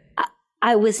 where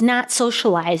I was not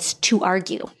socialized to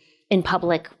argue in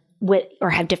public with or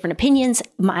have different opinions.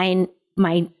 My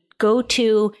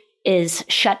go-to is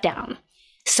shut down.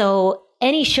 So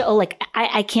any show, like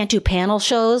I can't do panel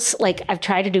shows. Like I've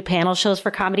tried to do panel shows for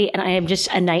comedy, and I am just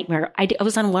a nightmare. I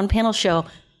was on one panel show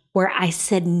where I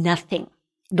said nothing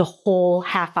the whole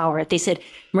half hour. They said,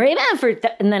 Maria Manford,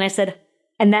 and then I said,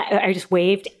 and that I just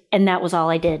waved, and that was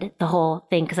all I did the whole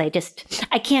thing, because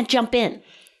I can't jump in.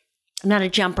 I'm not a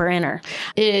jumper inner.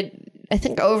 I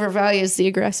think overvalues the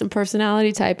aggressive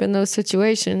personality type in those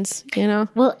situations, you know?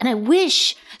 Well, and I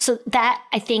wish, so that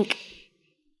I think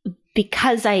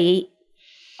because I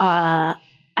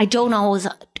don't always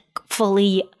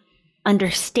fully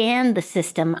understand the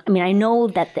system. I mean, I know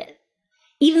that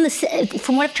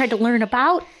from what I've tried to learn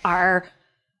about our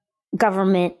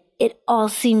government, it all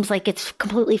seems like it's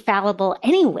completely fallible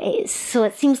anyways. So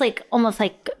it seems like almost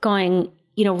like going,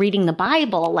 reading the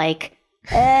Bible, like,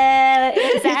 is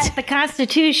that the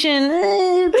Constitution?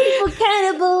 People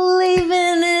kind of believe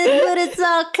in it, but it's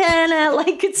all kind of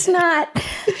like it's not.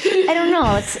 I don't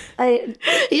know.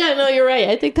 Yeah, no, you're right.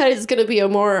 I think that is going to be a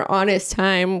more honest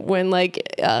time when,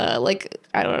 like I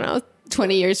don't know,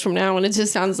 20 years from now, when it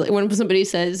just sounds like when somebody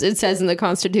says it says in the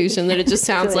Constitution that it just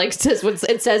sounds like it says what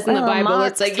it says in the Bible.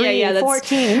 Mark it's like 3, yeah, that's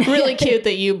 14. really cute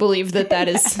that you believe that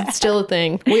is still a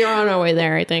thing. We are on our way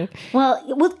there, I think. Well,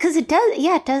 because it does.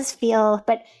 Yeah, it does feel.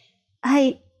 But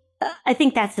I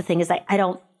think that's the thing, is I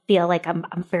don't feel like I'm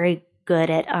very good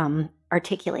at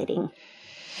articulating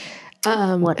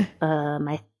what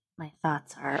my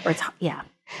thoughts are. Or yeah.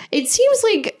 It seems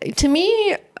like, to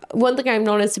me, one thing I've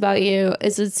noticed about you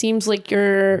is it seems like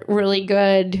you're really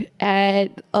good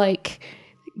at like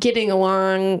getting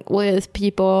along with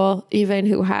people, even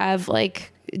who have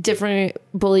like different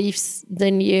beliefs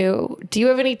than you. Do you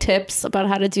have any tips about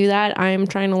how to do that? I'm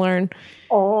trying to learn.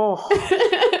 Oh,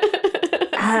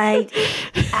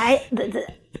 I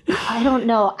don't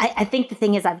know. I think the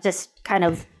thing is, I've just kind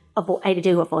of I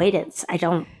do avoidance.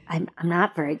 I'm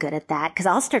not very good at that, because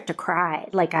I'll start to cry.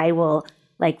 Like I will,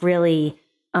 like really.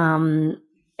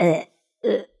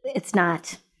 It's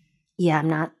not. Yeah, I'm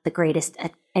not the greatest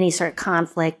at any sort of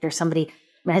conflict or somebody.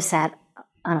 I sat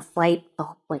on a flight,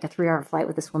 like a 3-hour flight,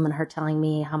 with this woman, her telling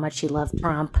me how much she loved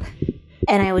Trump,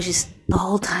 and I was just the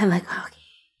whole time like, okay,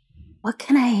 what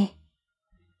can I?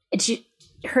 And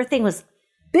her thing was,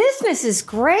 business is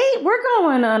great. We're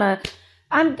going on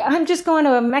I'm just going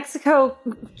to a Mexico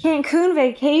Cancun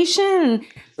vacation.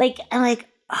 Like, I'm like,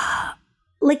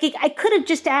 like I could have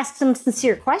just asked some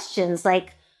sincere questions,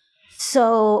 like,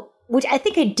 so, which I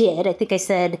think I did. I think I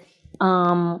said,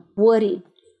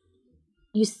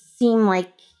 you seem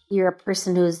like you're a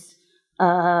person who's,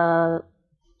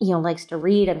 likes to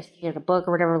read. I'm reading a book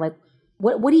or whatever. Like,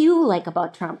 what do you like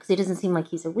about Trump? Because he doesn't seem like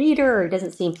he's a reader, or he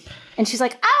doesn't seem. And she's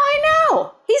like, oh, I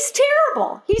know. He's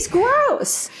terrible. He's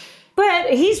gross.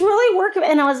 But he's really working.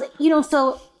 And I was,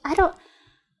 so I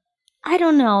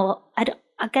don't know.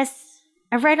 I guess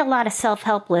I've read a lot of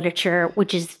self-help literature,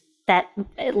 which is that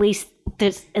at least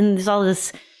there's all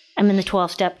this, I'm in the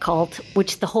 12-step cult,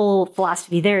 which the whole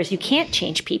philosophy there is you can't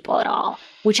change people at all,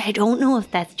 which I don't know if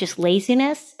that's just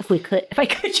laziness. If I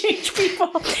could change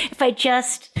people, if I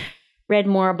just read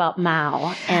more about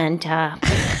Mao and,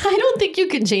 I don't think you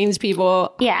can change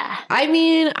people. Yeah. I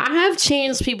mean, I have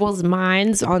changed people's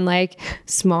minds on like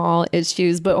small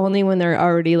issues, but only when they're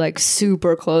already like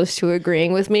super close to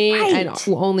agreeing with me, right. and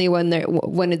only when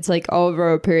it's like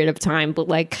over a period of time. But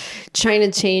like trying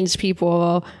to change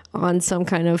people on some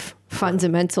kind of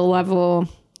fundamental level,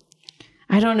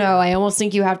 I don't know. I almost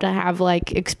think you have to have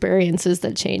like experiences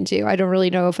that change you. I don't really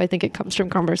know if I think it comes from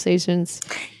conversations.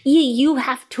 You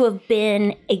have to have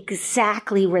been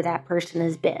exactly where that person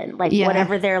has been, like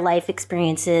whatever their life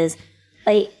experience is.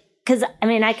 Like, because I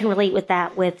mean, I can relate with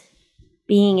that with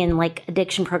being in like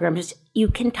addiction programs. You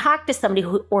can talk to somebody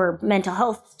or mental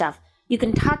health stuff. you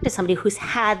can talk to somebody who's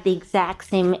had the exact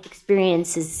same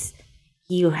experiences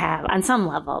you have on some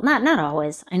level. Not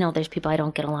always. I know there's people I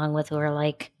don't get along with who are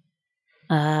like,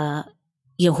 who are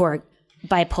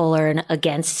bipolar and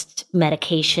against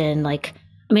medication. Like,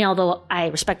 I mean, although I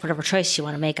respect whatever choice you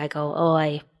want to make, I go,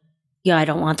 I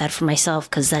don't want that for myself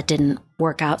because that didn't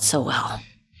work out so well.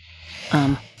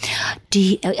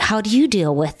 How do you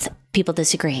deal with people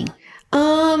disagreeing?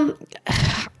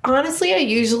 Honestly, I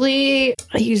usually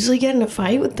get in a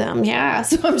fight with them. Yeah,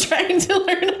 so I'm trying to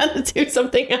learn how to do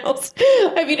something else.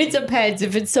 I mean, it depends.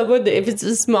 If it's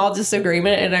a small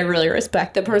disagreement and I really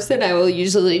respect the person, I will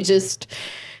usually just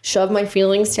shove my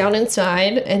feelings down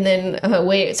inside and then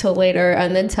wait till later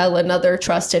and then tell another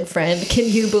trusted friend, can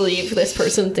you believe this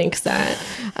person thinks that?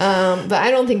 But I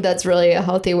don't think that's really a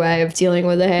healthy way of dealing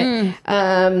with it.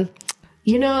 I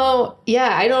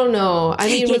don't know. I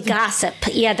mean, gossip.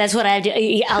 Yeah, that's what I do.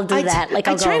 I'll do that. Like,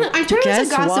 I try not to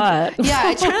gossip. What? Yeah,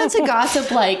 I try not to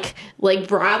gossip like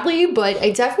broadly, but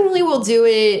I definitely will do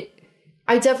it.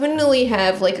 I definitely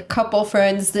have like a couple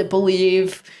friends that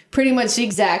believe pretty much the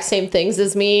exact same things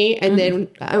as me. And then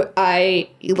I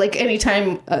like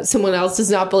anytime someone else does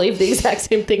not believe the exact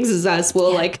same things as us,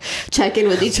 we'll like check in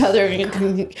with each other. And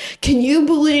can you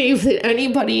believe that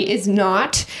anybody is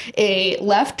not a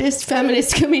leftist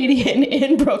feminist comedian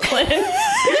in Brooklyn?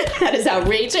 That is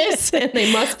outrageous and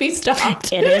they must be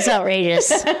stopped. It is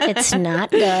outrageous. It's not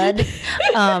good.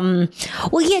 Well,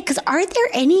 yeah, because are there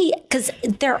any,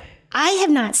 I have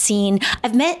not seen,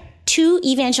 I've met 2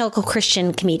 evangelical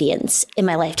Christian comedians in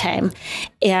my lifetime,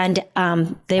 and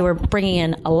they were bringing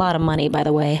in a lot of money, by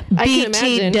the way. I can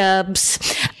imagine. Dubs.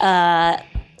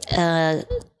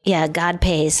 Yeah, God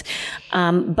pays.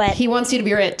 But he wants you to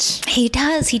be rich. He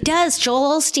does.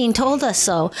 Joel Osteen told us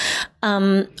so.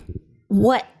 Have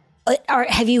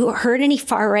you heard any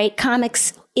far-right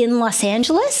comics in Los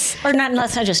Angeles? Or not in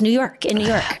Los Angeles, New York, in New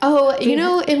York. Oh,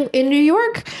 in New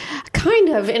York, kind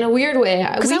of, in a weird way.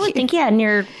 Because I would think,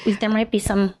 there might be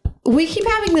some. We keep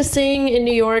having this thing in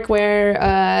New York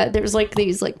where there's like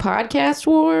these like podcast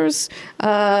wars.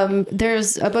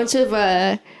 There's a bunch of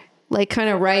like kind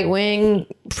of right-wing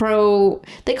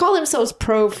they call themselves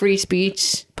pro-free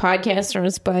speech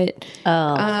podcasters, but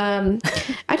I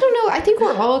don't know. I think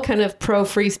we're all kind of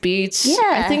pro-free speech.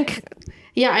 Yeah.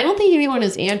 I don't think anyone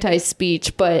is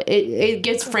anti-speech, but it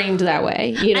gets framed that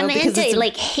way, I'm anti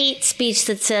like hate speech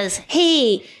that says,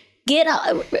 "Hey, get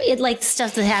on," like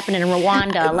stuff that happened in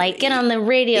Rwanda, like get on the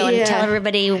radio and tell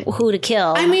everybody who to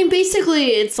kill. I mean, basically,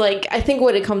 it's like I think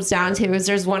what it comes down to is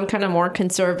there's one kind of more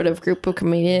conservative group of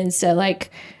comedians that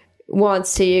like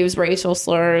wants to use racial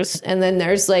slurs, and then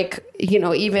there's like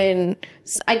even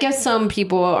I guess some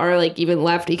people are like even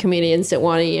lefty comedians that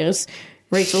want to use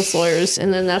racial slurs,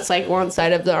 and then that's like one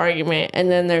side of the argument, and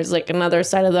then there's like another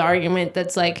side of the argument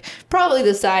that's like probably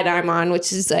the side I'm on,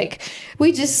 which is like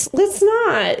let's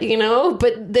not,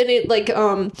 but then it like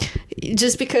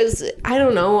just because I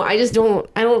don't know, I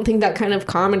don't think that kind of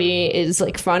comedy is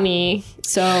like funny.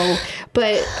 So,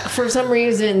 but for some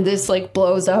reason this like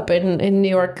blows up in New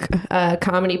York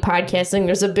comedy podcasting.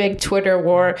 There's a big Twitter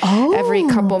war every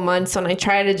couple months, and I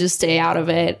try to just stay out of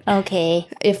it. Okay,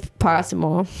 if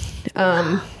possible.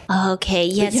 Okay.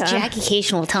 Yes, yeah. Jackie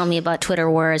Cation will tell me about Twitter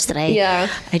wars that I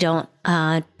don't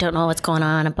know what's going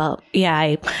on about. Yeah,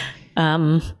 I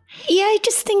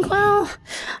just think,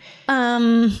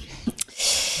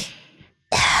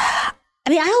 I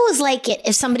mean, I always like it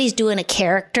if somebody's doing a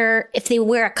character, if they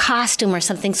wear a costume or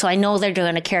something, so I know they're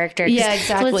doing a character. Yeah,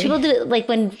 exactly. So when people do, like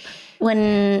when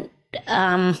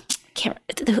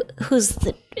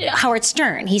Howard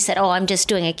Stern, he said, "Oh, I'm just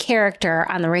doing a character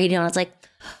on the radio," and I was like,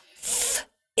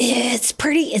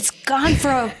 it's gone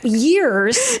for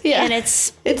years, and it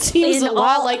seems a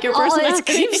lot like your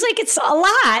personality. It seems like it's a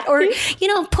lot, or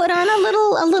put on a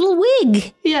little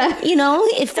wig. Yeah,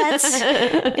 if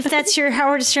that's your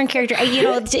Howard Stern character, you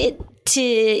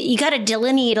got to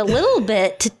delineate a little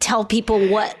bit to tell people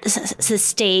what's the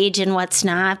stage and what's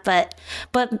not. But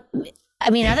I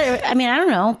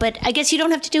don't know, but I guess you don't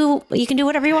have to do. You can do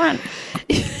whatever you want,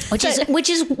 which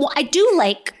is I do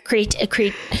like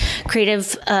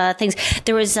creative things.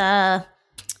 There was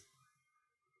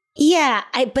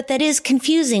but that is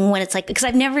confusing when it's like, because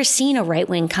I've never seen a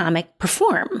right-wing comic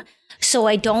perform, so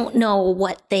I don't know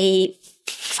what they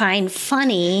find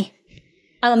funny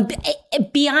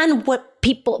beyond what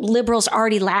liberals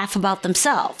already laugh about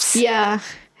themselves. Yeah,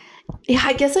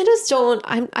 I guess I just don't.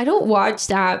 I don't watch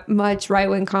that much right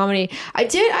wing comedy. I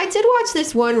did watch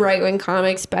this one right wing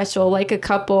comic special like a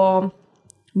couple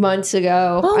months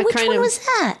ago. Oh, which one was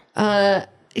that?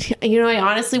 I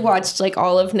honestly watched like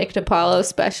all of Nick DiPaolo's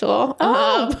special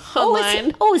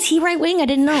online. Is he right wing? I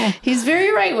didn't know. He's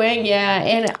very right wing, yeah.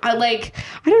 And I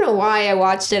don't know why I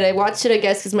watched it. I watched it, I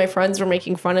guess, because my friends were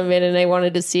making fun of it and I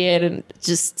wanted to see it and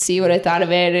just see what I thought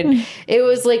of it. And it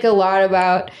was like a lot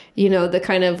about, the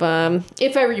kind of,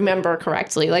 if I remember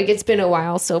correctly, like it's been a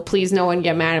while, so please no one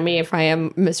get mad at me if I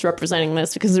am misrepresenting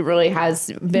this because it really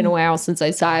has been a while since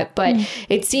I saw it. But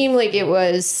it seemed like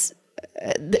the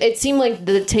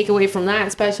takeaway from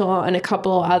that special and a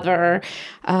couple other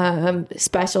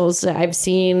specials that I've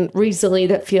seen recently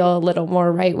that feel a little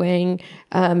more right wing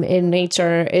in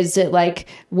nature is that like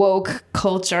woke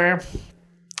culture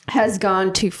has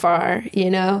gone too far,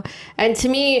 and to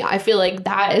me, I feel like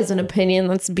that is an opinion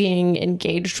that's being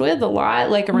engaged with a lot,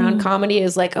 like around comedy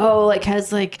is like,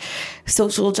 has like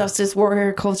social justice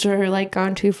warrior culture like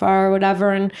gone too far or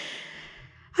whatever. And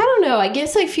I don't know. I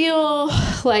guess I feel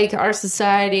like our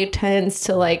society tends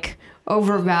to like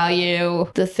overvalue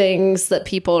the things that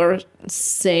people are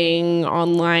saying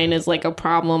online as like a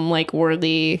problem, like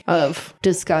worthy of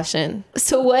discussion.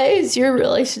 So what is your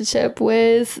relationship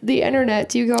with the internet?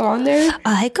 Do you go on there?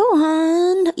 I go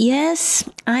on. Yes.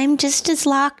 I'm just as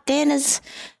locked in as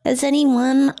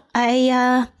anyone.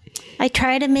 I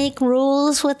try to make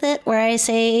rules with it where I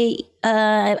say,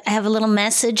 I have a little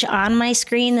message on my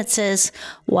screen that says,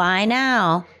 why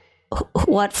now?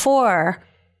 What for?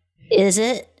 Is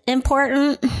it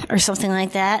important? Or something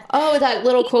like that. Oh, that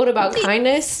little quote about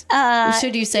kindness?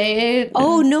 Should you say it?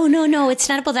 Oh, no. It's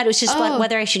not about that. It was just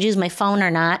whether I should use my phone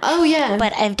or not. Oh, yeah.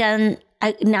 But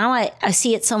now I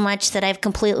see it so much that I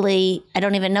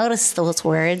don't even notice those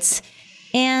words.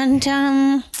 And,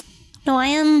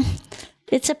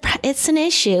 it's an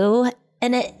issue.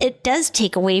 And it does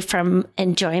take away from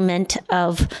enjoyment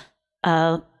of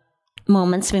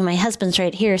moments. I mean, my husband's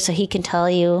right here, so he can tell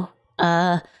you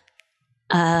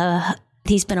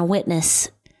he's been a witness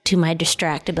to my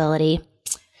distractibility.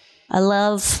 I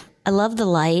love the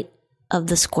light of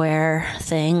the square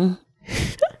thing.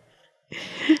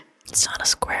 It's not a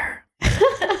square.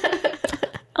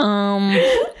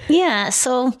 Yeah,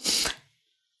 so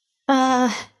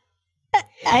I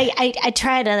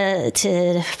try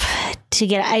to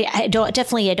get, I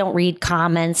don't read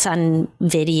comments on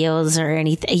videos or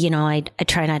anything, I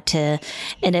try not to,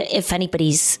 and if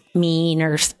anybody's mean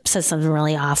or says something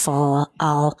really awful,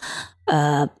 I'll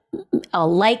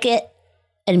like it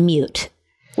and mute,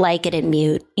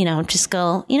 just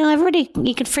go, everybody,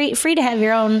 you can free to have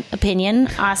your own opinion.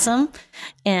 Awesome.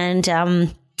 And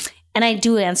I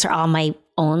do answer all my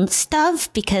own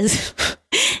stuff because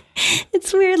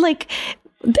it's weird. Like,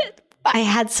 I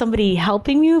had somebody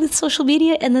helping me with social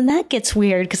media, and then that gets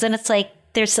weird because then it's like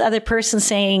there's the other person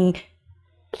saying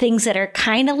things that are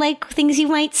kind of like things you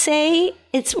might say.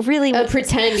 It's really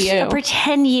pretend you.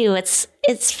 It's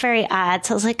very odd.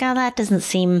 So I was like, oh, that doesn't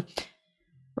seem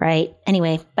right.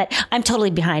 Anyway, but I'm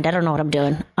totally behind. I don't know what I'm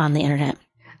doing on the internet.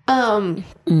 So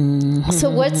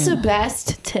what's the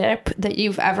best tip that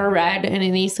you've ever read in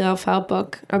any self-help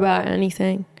book about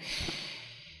anything?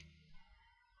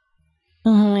 Oh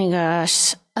my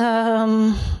gosh.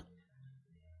 I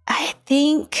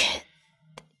think,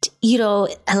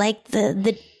 I like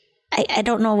I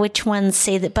don't know which ones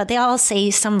say that, but they all say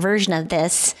some version of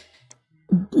this.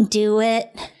 Do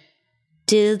it.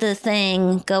 Do the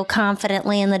thing. Go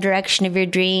confidently in the direction of your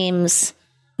dreams.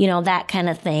 That kind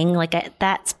of thing. Like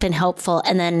that's been helpful.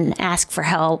 And then ask for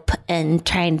help and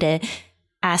trying to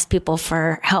ask people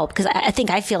for help. Because I think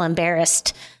I feel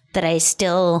embarrassed that I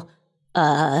still,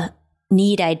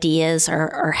 need ideas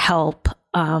or help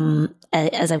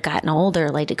as I've gotten older,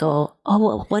 like to go, oh,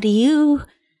 well, what do you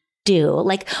do?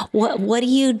 Like, what do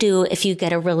you do if you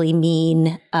get a really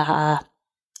mean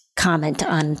comment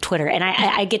on Twitter? And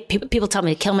I get people tell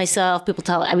me to kill myself.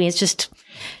 It's just,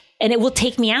 and it will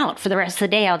take me out for the rest of the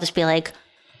day. I'll just be like,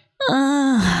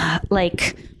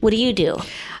 what do you do?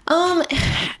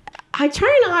 I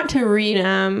try not to read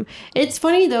them. It's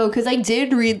funny though, because I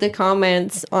did read the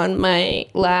comments on my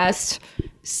last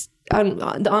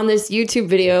on this YouTube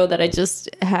video that I just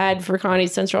had for Comedy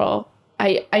Central.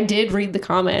 I did read the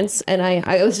comments and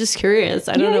I was just curious.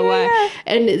 I don't know why. Yeah.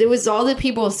 And it was all the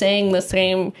people saying the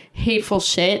same hateful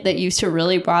shit that used to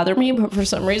really bother me. But for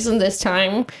some reason this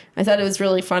time, I thought it was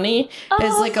really funny.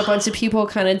 It's like a bunch of people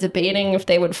kind of debating if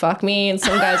they would fuck me. And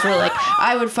some guys were like,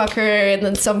 I would fuck her. And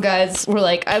then some guys were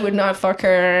like, I would not fuck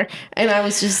her. And I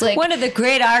was just like... One of the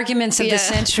great arguments of the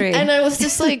century. And I was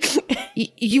just like,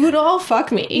 you would all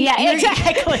fuck me. Yeah,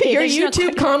 exactly. Your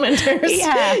YouTube commenters.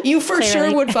 Yeah, you for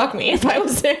sure would fuck me if I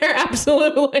was there.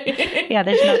 Absolutely. Yeah,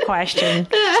 there's no question.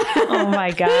 Oh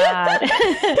my God.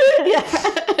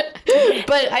 Yeah.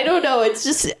 But I don't know. It's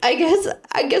just, I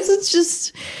guess it's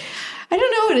just, I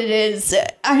don't know what it is.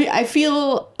 I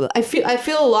feel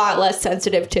a lot less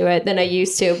sensitive to it than I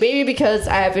used to. Maybe because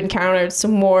I have encountered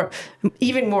some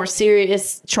even more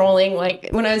serious trolling. Like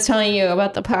when I was telling you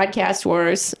about the podcast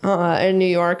wars in New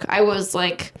York, I was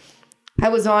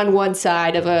on one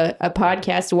side of a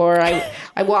podcast war.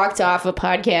 I walked off a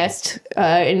podcast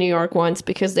in New York once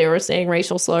because they were saying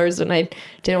racial slurs and I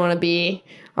didn't want to be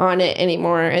on it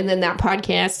anymore. And then that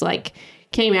podcast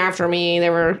came after me. They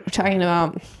were talking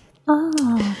about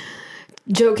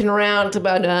joking around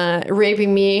about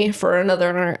raping me for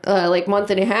another month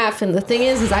and a half. And the thing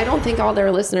is I don't think all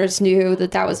their listeners knew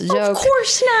that was a joke. Of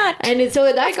course not. And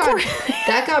so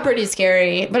that got pretty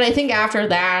scary. But I think after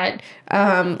that,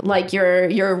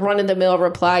 your run of the mill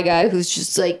reply guy who's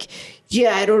just like,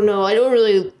 yeah, I don't know, I don't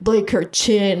really like her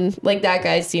chin. Like that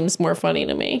guy seems more funny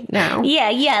to me now. Yeah.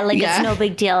 It's no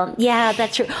big deal. Yeah,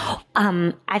 that's true.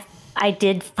 I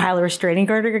did file a restraining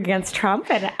order against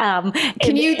Trump, and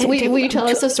will you tell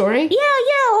us a story? Yeah. Well,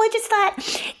 I just thought,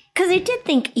 because I did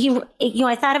think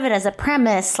I thought of it as a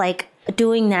premise, like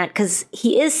doing that because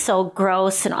he is so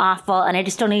gross and awful, and I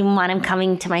just don't even want him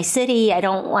coming to my city. I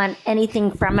don't want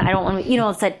anything from it. I don't want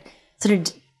it's that sort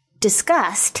of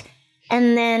disgust.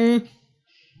 And then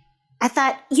I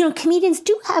thought, comedians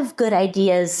do have good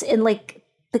ideas, and like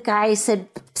the guy said,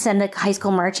 send a high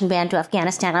school marching band to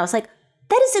Afghanistan. I was like,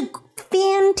 that is a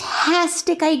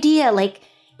fantastic idea. Like,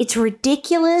 it's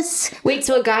ridiculous. Wait,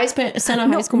 so a guy sent a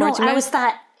high school marching band? I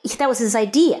thought that was his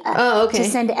idea. Oh, okay. To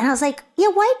send it. And I was like, yeah,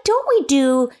 why don't we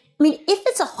if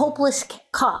it's a hopeless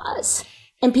cause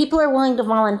and people are willing to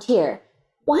volunteer,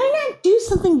 why not do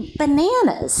something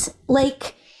bananas?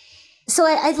 So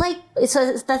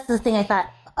that's the thing I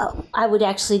thought I would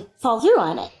actually fall through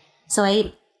on it. So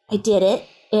I did it.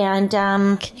 And,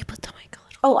 can you put the mic a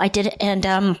little? Oh, I did it.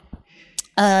 And,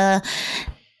 I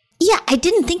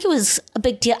didn't think it was a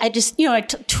big deal. I just, I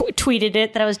tweeted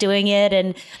it that I was doing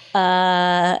it,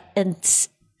 but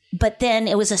then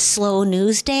it was a slow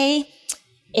news day,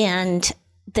 and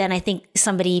then I think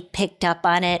somebody picked up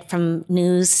on it from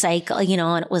News Cycle,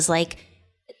 and it was like,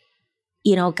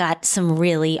 got some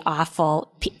really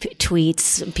awful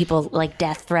tweets, people like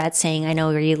death threats saying, "I know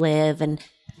where you live," and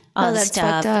all this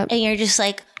stuff, and you're just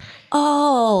like,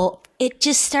 oh, it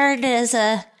just started as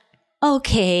a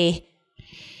okay.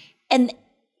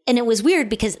 And it was weird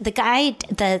because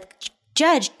the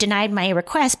judge denied my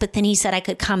request, but then he said I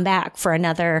could come back for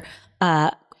another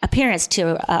appearance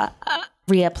to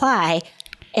reapply.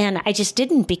 And I just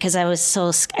didn't because I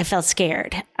felt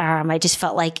scared. I just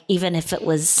felt like even if it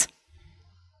was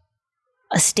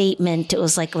a statement, it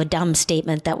was like a dumb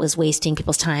statement that was wasting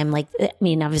people's time.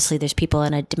 Obviously there's people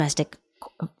in a domestic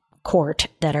court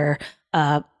that are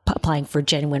applying for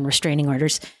genuine restraining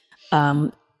orders.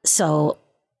 So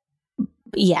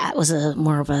yeah, it was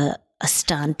more of a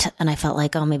stunt, and I felt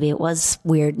like, maybe it was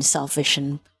weird and selfish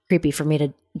and creepy for me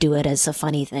to do it as a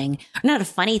funny thing. Not a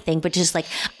funny thing, but just like,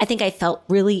 I think I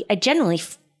genuinely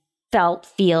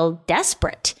feel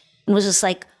desperate, and was just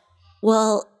like,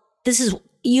 well, this is,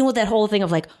 that whole thing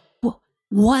of like,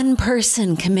 one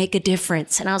person can make a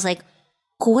difference. And I was like,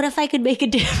 what if I could make a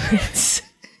difference?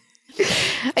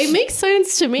 It makes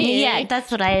sense to me. Yeah,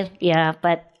 that's what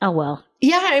but oh well.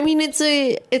 Yeah,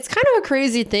 it's kind of a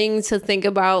crazy thing to think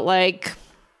about. Like,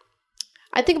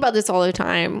 I think about this all the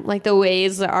time, like the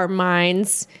ways that our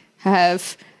minds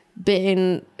have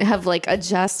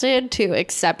adjusted to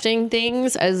accepting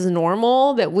things as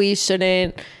normal that we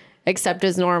shouldn't accept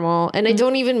as normal. And I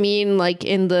don't even mean like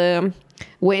in the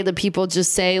way that people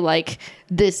just say like,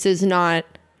 this is not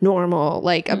normal,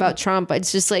 like about Trump.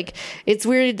 It's just like, it's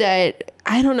weird that,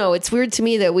 I don't know, it's weird to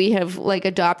me that we have like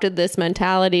adopted this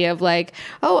mentality of like,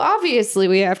 oh, obviously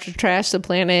we have to trash the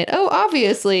planet. Oh,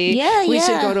 obviously we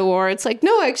should go to war. It's like,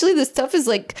 no, actually this stuff is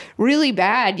like really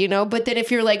bad, but then if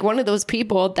you're like one of those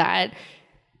people that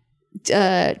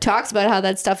talks about how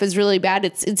that stuff is really bad,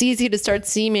 it's easy to start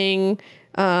seeming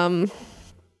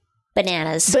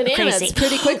bananas crazy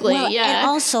pretty quickly. Well, yeah. And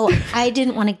also, I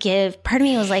didn't want to give, part of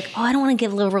me was like, I don't want to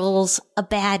give liberals a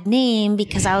bad name,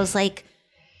 because I was like,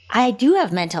 I do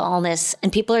have mental illness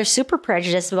and people are super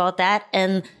prejudiced about that.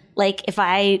 And like, if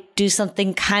I do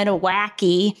something kind of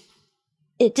wacky,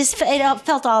 it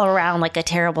felt all around like a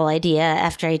terrible idea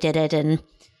after I did it. And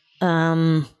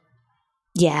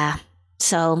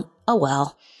so, oh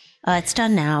well, it's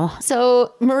done now.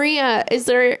 So Maria, is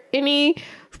there any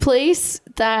place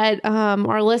that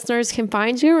our listeners can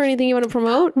find you, or anything you want to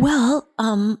promote? Well,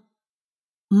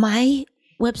 my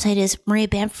website is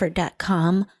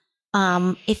mariabamford.com.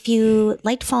 If you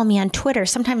like to follow me on Twitter,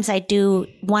 sometimes I do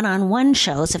one-on-one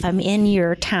shows. If I'm in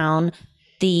your town,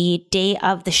 the day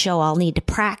of the show, I'll need to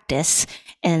practice.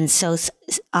 And so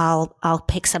I'll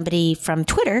pick somebody from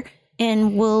Twitter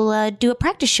and we'll do a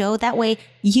practice show. That way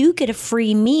you get a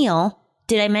free meal.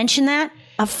 Did I mention that?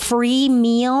 A free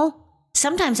meal?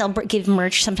 Sometimes I'll give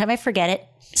merch. Sometimes I forget it.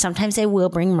 Sometimes I will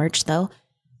bring merch though.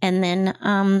 And then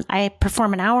I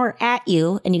perform an hour at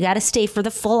you and you got to stay for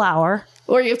the full hour.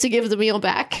 Or you have to give the meal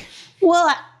back.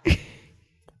 Well,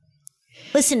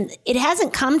 listen, it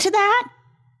hasn't come to that,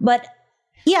 but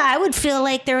yeah, I would feel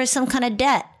like there was some kind of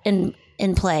debt in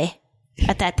play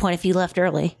at that point if you left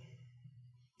early.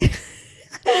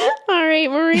 All right,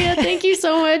 Maria, thank you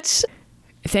so much.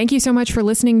 Thank you so much for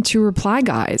listening to Reply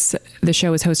Guys. The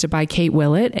show is hosted by Kate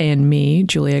Willett and me,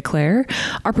 Julia Claire.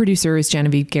 Our producer is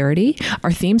Genevieve Garrity.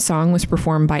 Our theme song was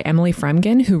performed by Emily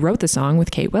Fremgen, who wrote the song with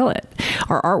Kate Willett.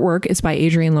 Our artwork is by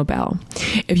Adrienne Lobel.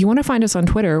 If you want to find us on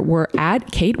Twitter, we're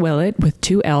at Kate Willett with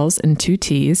 2 L's and 2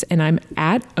 T's, and I'm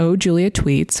at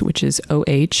OJuliaTweets, which is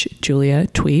OH Julia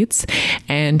Tweets.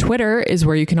 And Twitter is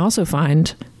where you can also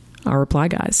find our Reply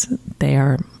Guys. They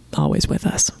are always with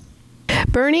us.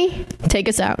 Bernie, take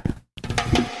us out.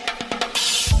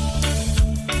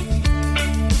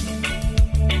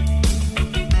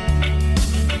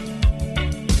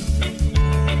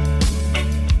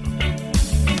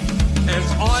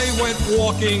 As I went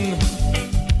walking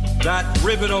that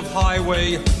ribbon of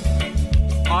highway,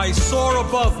 I saw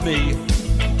above me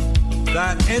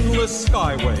that endless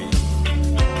skyway.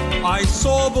 I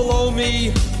saw below me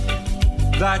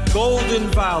that golden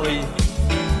valley.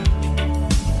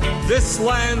 This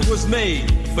land was made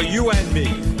for you and me.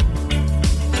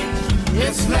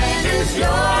 This land is your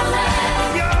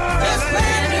land. This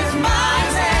land